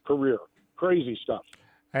entire career. Crazy stuff.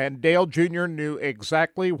 And Dale Jr. knew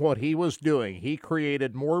exactly what he was doing. He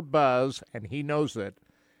created more buzz, and he knows it.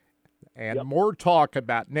 And more talk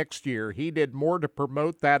about next year. He did more to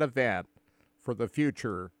promote that event for the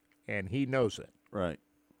future, and he knows it. Right.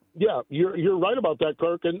 Yeah, you're right about that,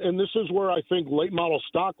 Kirk. And this is where I think late model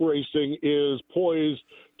stock racing is poised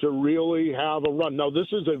to really have a run. Now, this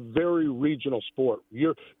is a very regional sport.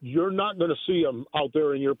 You're not going to see them out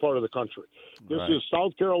there in your part of the country. This is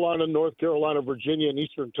South Carolina, North Carolina, Virginia, and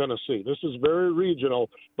Eastern Tennessee. This is very regional,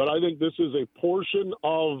 but I think this is a portion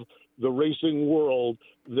of the racing world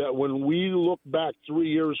that when we look back 3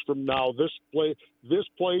 years from now, this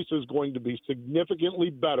place is going to be significantly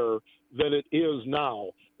better than it is now.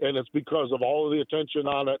 And it's because of all of the attention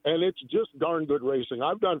on it, and it's just darn good racing.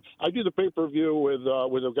 I do the pay-per-view with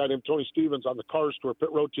a guy named Tony Stevens on the Cars Tour, Pit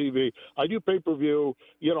Road TV. I do pay-per-view.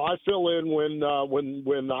 I fill in when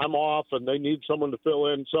I'm off and they need someone to fill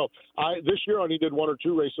in. So this year I only did 1 or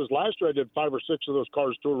 2 races. Last year I did 5 or 6 of those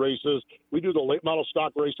Cars Tour races. We do the late model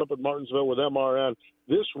stock race up in Martinsville with MRN.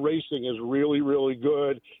 This racing is really, really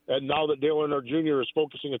good. And now that Dale Earnhardt Jr. is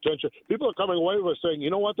focusing attention, people are coming away with saying, you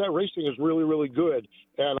know what, that racing is really, really good.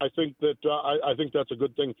 And I think that I think that's a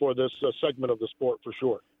good thing for this segment of the sport for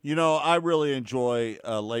sure. I really enjoy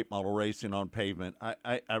late model racing on pavement.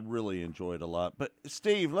 I really enjoy it a lot. But,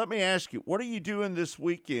 Steve, let me ask you, what are you doing this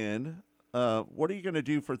weekend? What are you going to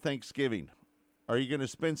do for Thanksgiving? Are you going to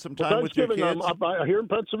spend some time with your kids? I'm here in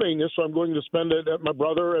Pennsylvania, so I'm going to spend it at my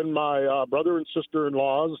brother and my brother and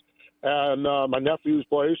sister-in-law's and my nephew's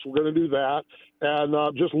place. We're going to do that.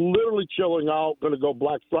 And just literally chilling out. Going to go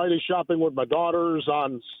Black Friday shopping with my daughters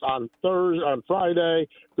on Friday.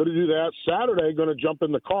 Going to do that. Saturday, going to jump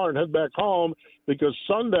in the car and head back home because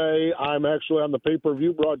Sunday I'm actually on the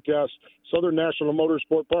pay-per-view broadcast. Southern National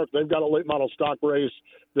Motorsport Park. They've got a late model stock race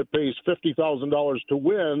that pays $50,000 to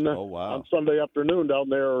win on Sunday afternoon down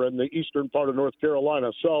there in the eastern part of North Carolina.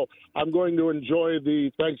 So I'm going to enjoy the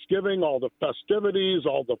Thanksgiving, all the festivities,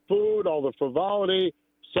 all the food, all the frivolity.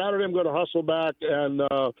 Saturday I'm going to hustle back, and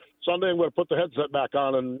Sunday I'm going to put the headset back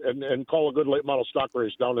on and call a good late model stock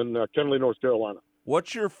race down in Kenly, North Carolina.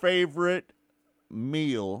 What's your favorite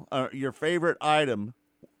meal, your favorite item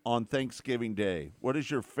on Thanksgiving Day? What is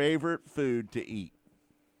your favorite food to eat?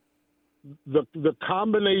 The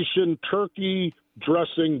combination turkey,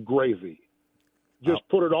 dressing, gravy. Just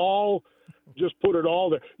put it all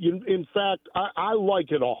there. In fact, I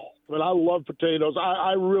like it all. I mean, I love potatoes.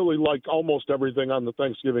 I really like almost everything on the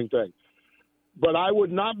Thanksgiving thing. But I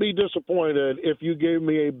would not be disappointed if you gave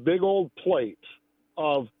me a big old plate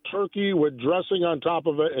of turkey with dressing on top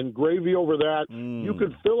of it and gravy over that. You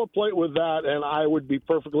could fill a plate with that, and I would be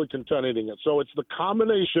perfectly content eating it. So it's the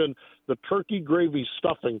combination, the turkey gravy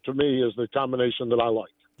stuffing, to me, is the combination that I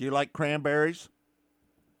like. Do you like cranberries?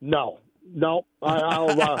 No. It's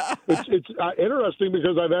interesting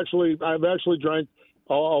because I've actually drank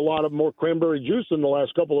a lot of more cranberry juice in the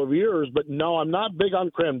last couple of years, but no, I'm not big on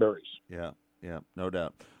cranberries. Yeah, no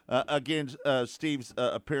doubt. Again, Steve's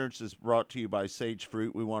appearance is brought to you by Sage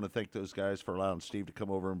Fruit. We want to thank those guys for allowing Steve to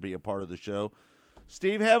come over and be a part of the show.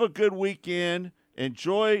 Steve, have a good weekend.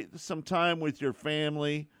 Enjoy some time with your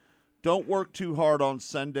family. Don't work too hard on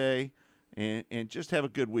Sunday, and just have a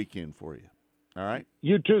good weekend for you. All right.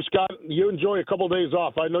 You too, Scott. You enjoy a couple of days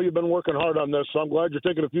off. I know you've been working hard on this, so I'm glad you're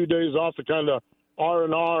taking a few days off to kind of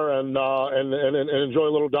R&R and enjoy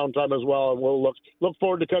a little downtime as well. And we'll look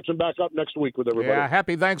forward to catching back up next week with everybody. Yeah,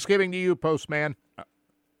 happy Thanksgiving to you, Postman.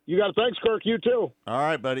 You got it. Thanks, Kirk. You too. All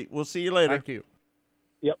right, buddy. We'll see you later. Thank you.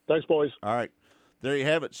 Yep. Thanks, boys. All right. There you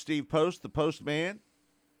have it, Steve Post, the Postman.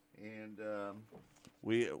 And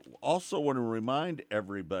we also want to remind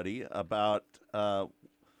everybody about the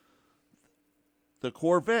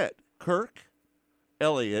Corvette. Kirk,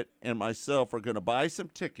 Elliott, and myself are going to buy some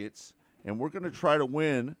tickets, and we're going to try to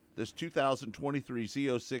win this 2023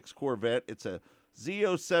 Z06 Corvette. It's a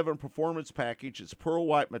Z07 performance package. It's pearl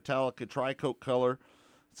white Metallica tri-coat color.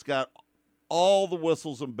 It's got all the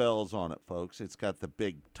whistles and bells on it, folks. It's got the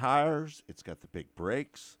big tires. It's got the big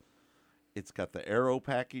brakes. It's got the aero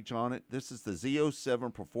package on it. This is the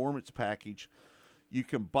Z07 performance package. You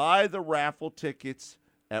can buy the raffle tickets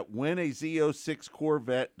at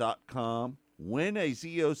winaz06corvette.com.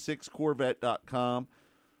 winaz06corvette.com.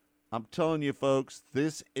 I'm telling you, folks,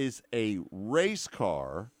 this is a race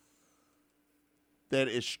car that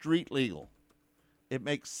is street legal. It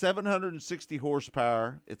makes 760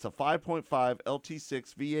 horsepower. It's a 5.5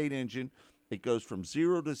 LT6 V8 engine. It goes from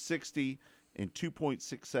 0 to 60 in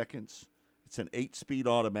 2.6 seconds. It's an 8-speed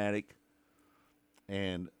automatic,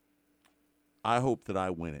 and I hope that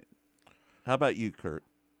I win it. How about you, Kurt?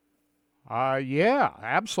 Yeah,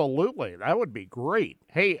 absolutely. That would be great.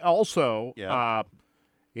 Hey, also,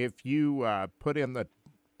 if you put in the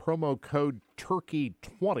promo code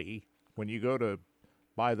Turkey20 when you go to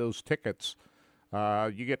buy those tickets,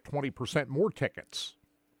 you get 20% more tickets.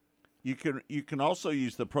 You can also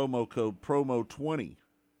use the promo code Promo20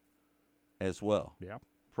 as well. Yeah.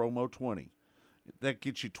 Promo20. That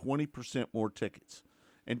gets you 20% more tickets.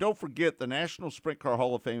 And don't forget, the National Sprint Car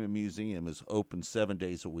Hall of Fame and Museum is open 7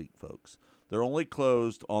 days a week, folks. They're only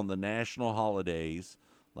closed on the national holidays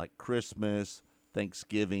like Christmas,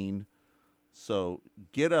 Thanksgiving. So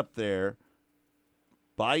get up there,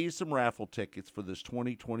 buy you some raffle tickets for this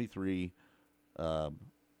 2023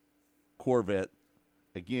 Corvette.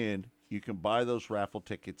 Again, you can buy those raffle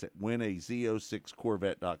tickets at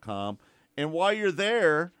winaz06corvette.com. And while you're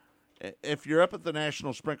there, if you're up at the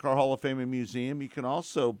National Sprint Car Hall of Fame and Museum, you can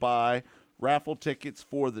also buy raffle tickets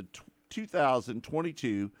for the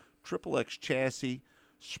 2022 XXX chassis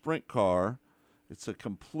sprint car. It's a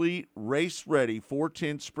complete race-ready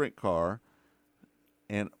 410 sprint car.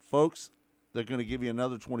 And, folks, they're going to give you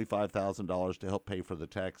another $25,000 to help pay for the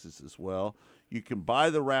taxes as well. You can buy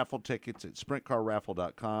the raffle tickets at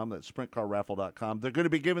sprintcarraffle.com. That's sprintcarraffle.com. They're going to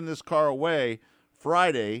be giving this car away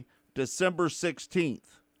Friday, December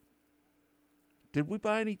 16th. Did we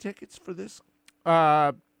buy any tickets for this?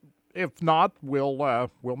 If not, we'll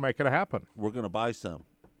make it happen. We're going to buy some.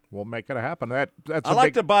 We'll make it happen. That's I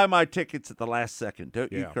like to buy my tickets at the last second,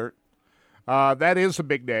 don't you, Kurt? That is a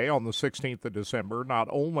big day on the 16th of December. Not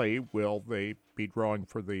only will they be drawing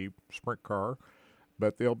for the sprint car,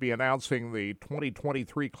 but they'll be announcing the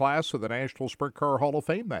 2023 class of the National Sprint Car Hall of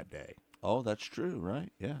Fame that day. Oh, that's true,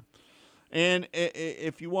 right? Yeah. And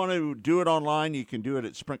if you want to do it online, you can do it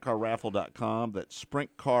at sprintcarraffle.com. That's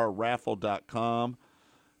sprintcarraffle.com.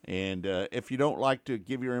 And if you don't like to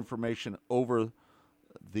give your information over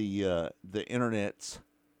the internets,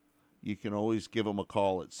 you can always give them a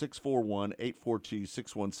call at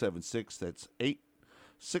 641-842-6176. That's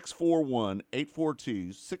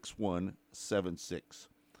 641-842-6176.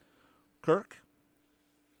 Kirk,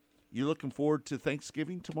 you looking forward to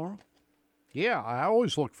Thanksgiving tomorrow? Yeah, I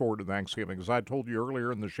always look forward to Thanksgiving. As I told you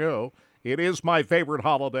earlier in the show, it is my favorite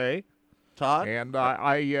holiday. Todd? And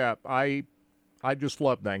I just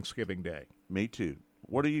love Thanksgiving Day. Me too.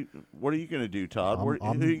 What are you going to do, Todd? Who are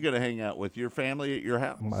you going to hang out with? Your family at your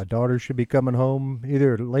house? My daughter should be coming home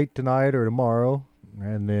either late tonight or tomorrow,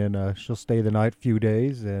 and then she'll stay the night a few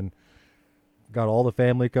days, and got all the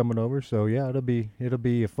family coming over. So yeah, it'll be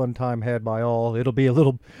a fun time had by all. It'll be a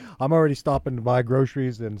little. I'm already stopping to buy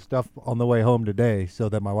groceries and stuff on the way home today, so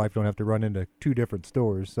that my wife don't have to run into two different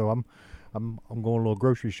stores. So I'm going a little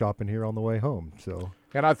grocery shopping here on the way home. So.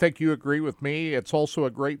 And I think you agree with me. It's also a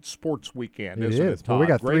great sports weekend, isn't it, Todd? Well, we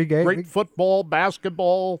got three games. Great football,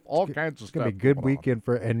 basketball, all kinds of stuff. It's going to be a good weekend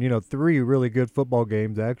and three really good football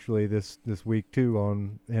games actually this week too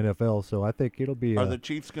on NFL. So I think it'll be. Are the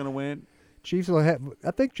Chiefs going to win? Chiefs will have.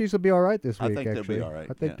 I think Chiefs will be all right this week. I think actually. they'll be all right.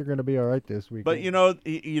 I think they're going to be all right this week. But you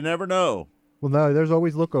never know. Well, no, there's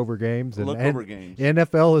always lookover games. And games.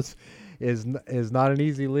 NFL is not an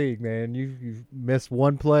easy league, man. You miss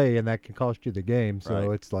one play and that can cost you the game.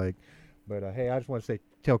 So It's like, but hey, I just want to say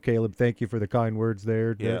tell Caleb thank you for the kind words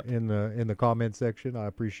there Yeah. in the comment section. I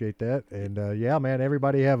appreciate that. And yeah, man,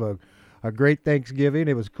 everybody have a great Thanksgiving.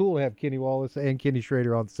 It was cool to have Kenny Wallace and Kenny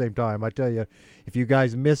Schrader on at the same time. I tell you, if you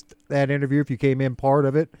guys missed that interview, if you came in part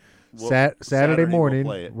of it, Saturday morning,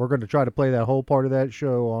 we're going to try to play that whole part of that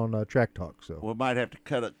show on Track Talk. So we might have to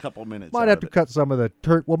cut a couple minutes. Might have to cut some of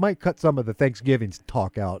the we might cut some of the Thanksgiving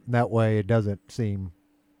talk out, and that way it doesn't seem.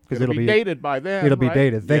 Because it'll be dated by then. It'll be right?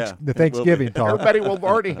 dated. The Thanksgiving talk. Everybody will have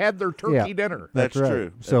already had their turkey dinner. That's right.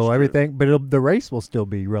 True. So That's everything, but the race will still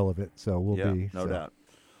be relevant. So we'll be no doubt.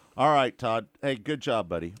 All right, Todd. Hey, good job,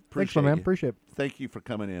 buddy. Thanks, man. Appreciate it. Thank you for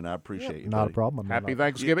coming in. I appreciate you. Not buddy. a problem. Happy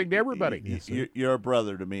Thanksgiving to everybody. You're a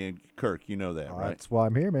brother to me and Kirk. You know that, right? That's why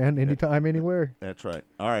I'm here, man. Anytime, anywhere. That's right.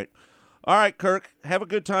 All right, Kirk. Have a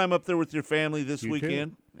good time up there with your family this You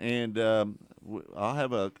weekend, and I'll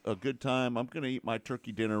have a good time. I'm going to eat my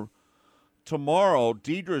turkey dinner. Tomorrow,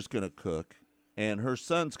 Deidre's going to cook, and her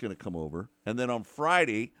son's going to come over. And then on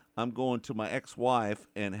Friday, I'm going to my ex-wife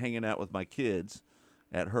and hanging out with my kids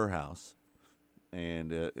at her house.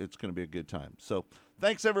 And it's going to be a good time. So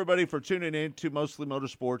thanks, everybody, for tuning in to Mostly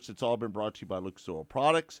Motorsports. It's all been brought to you by Lucas Oil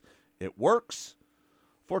Products. It works.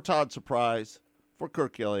 For Todd Surprise, for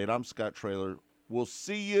Kirk Elliott, I'm Scott Traylor. We'll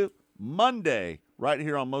see you Monday right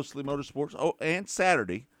here on Mostly Motorsports. Oh, and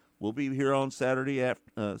Saturday. We'll be here on Saturday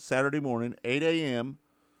morning, 8 a.m.,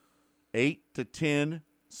 8 to 10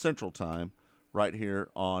 Central Time, right here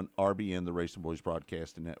on RBN, the RacinBoys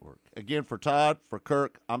Broadcasting Network. Again, for Todd, for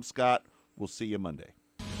Kirk, I'm Scott. We'll see you Monday.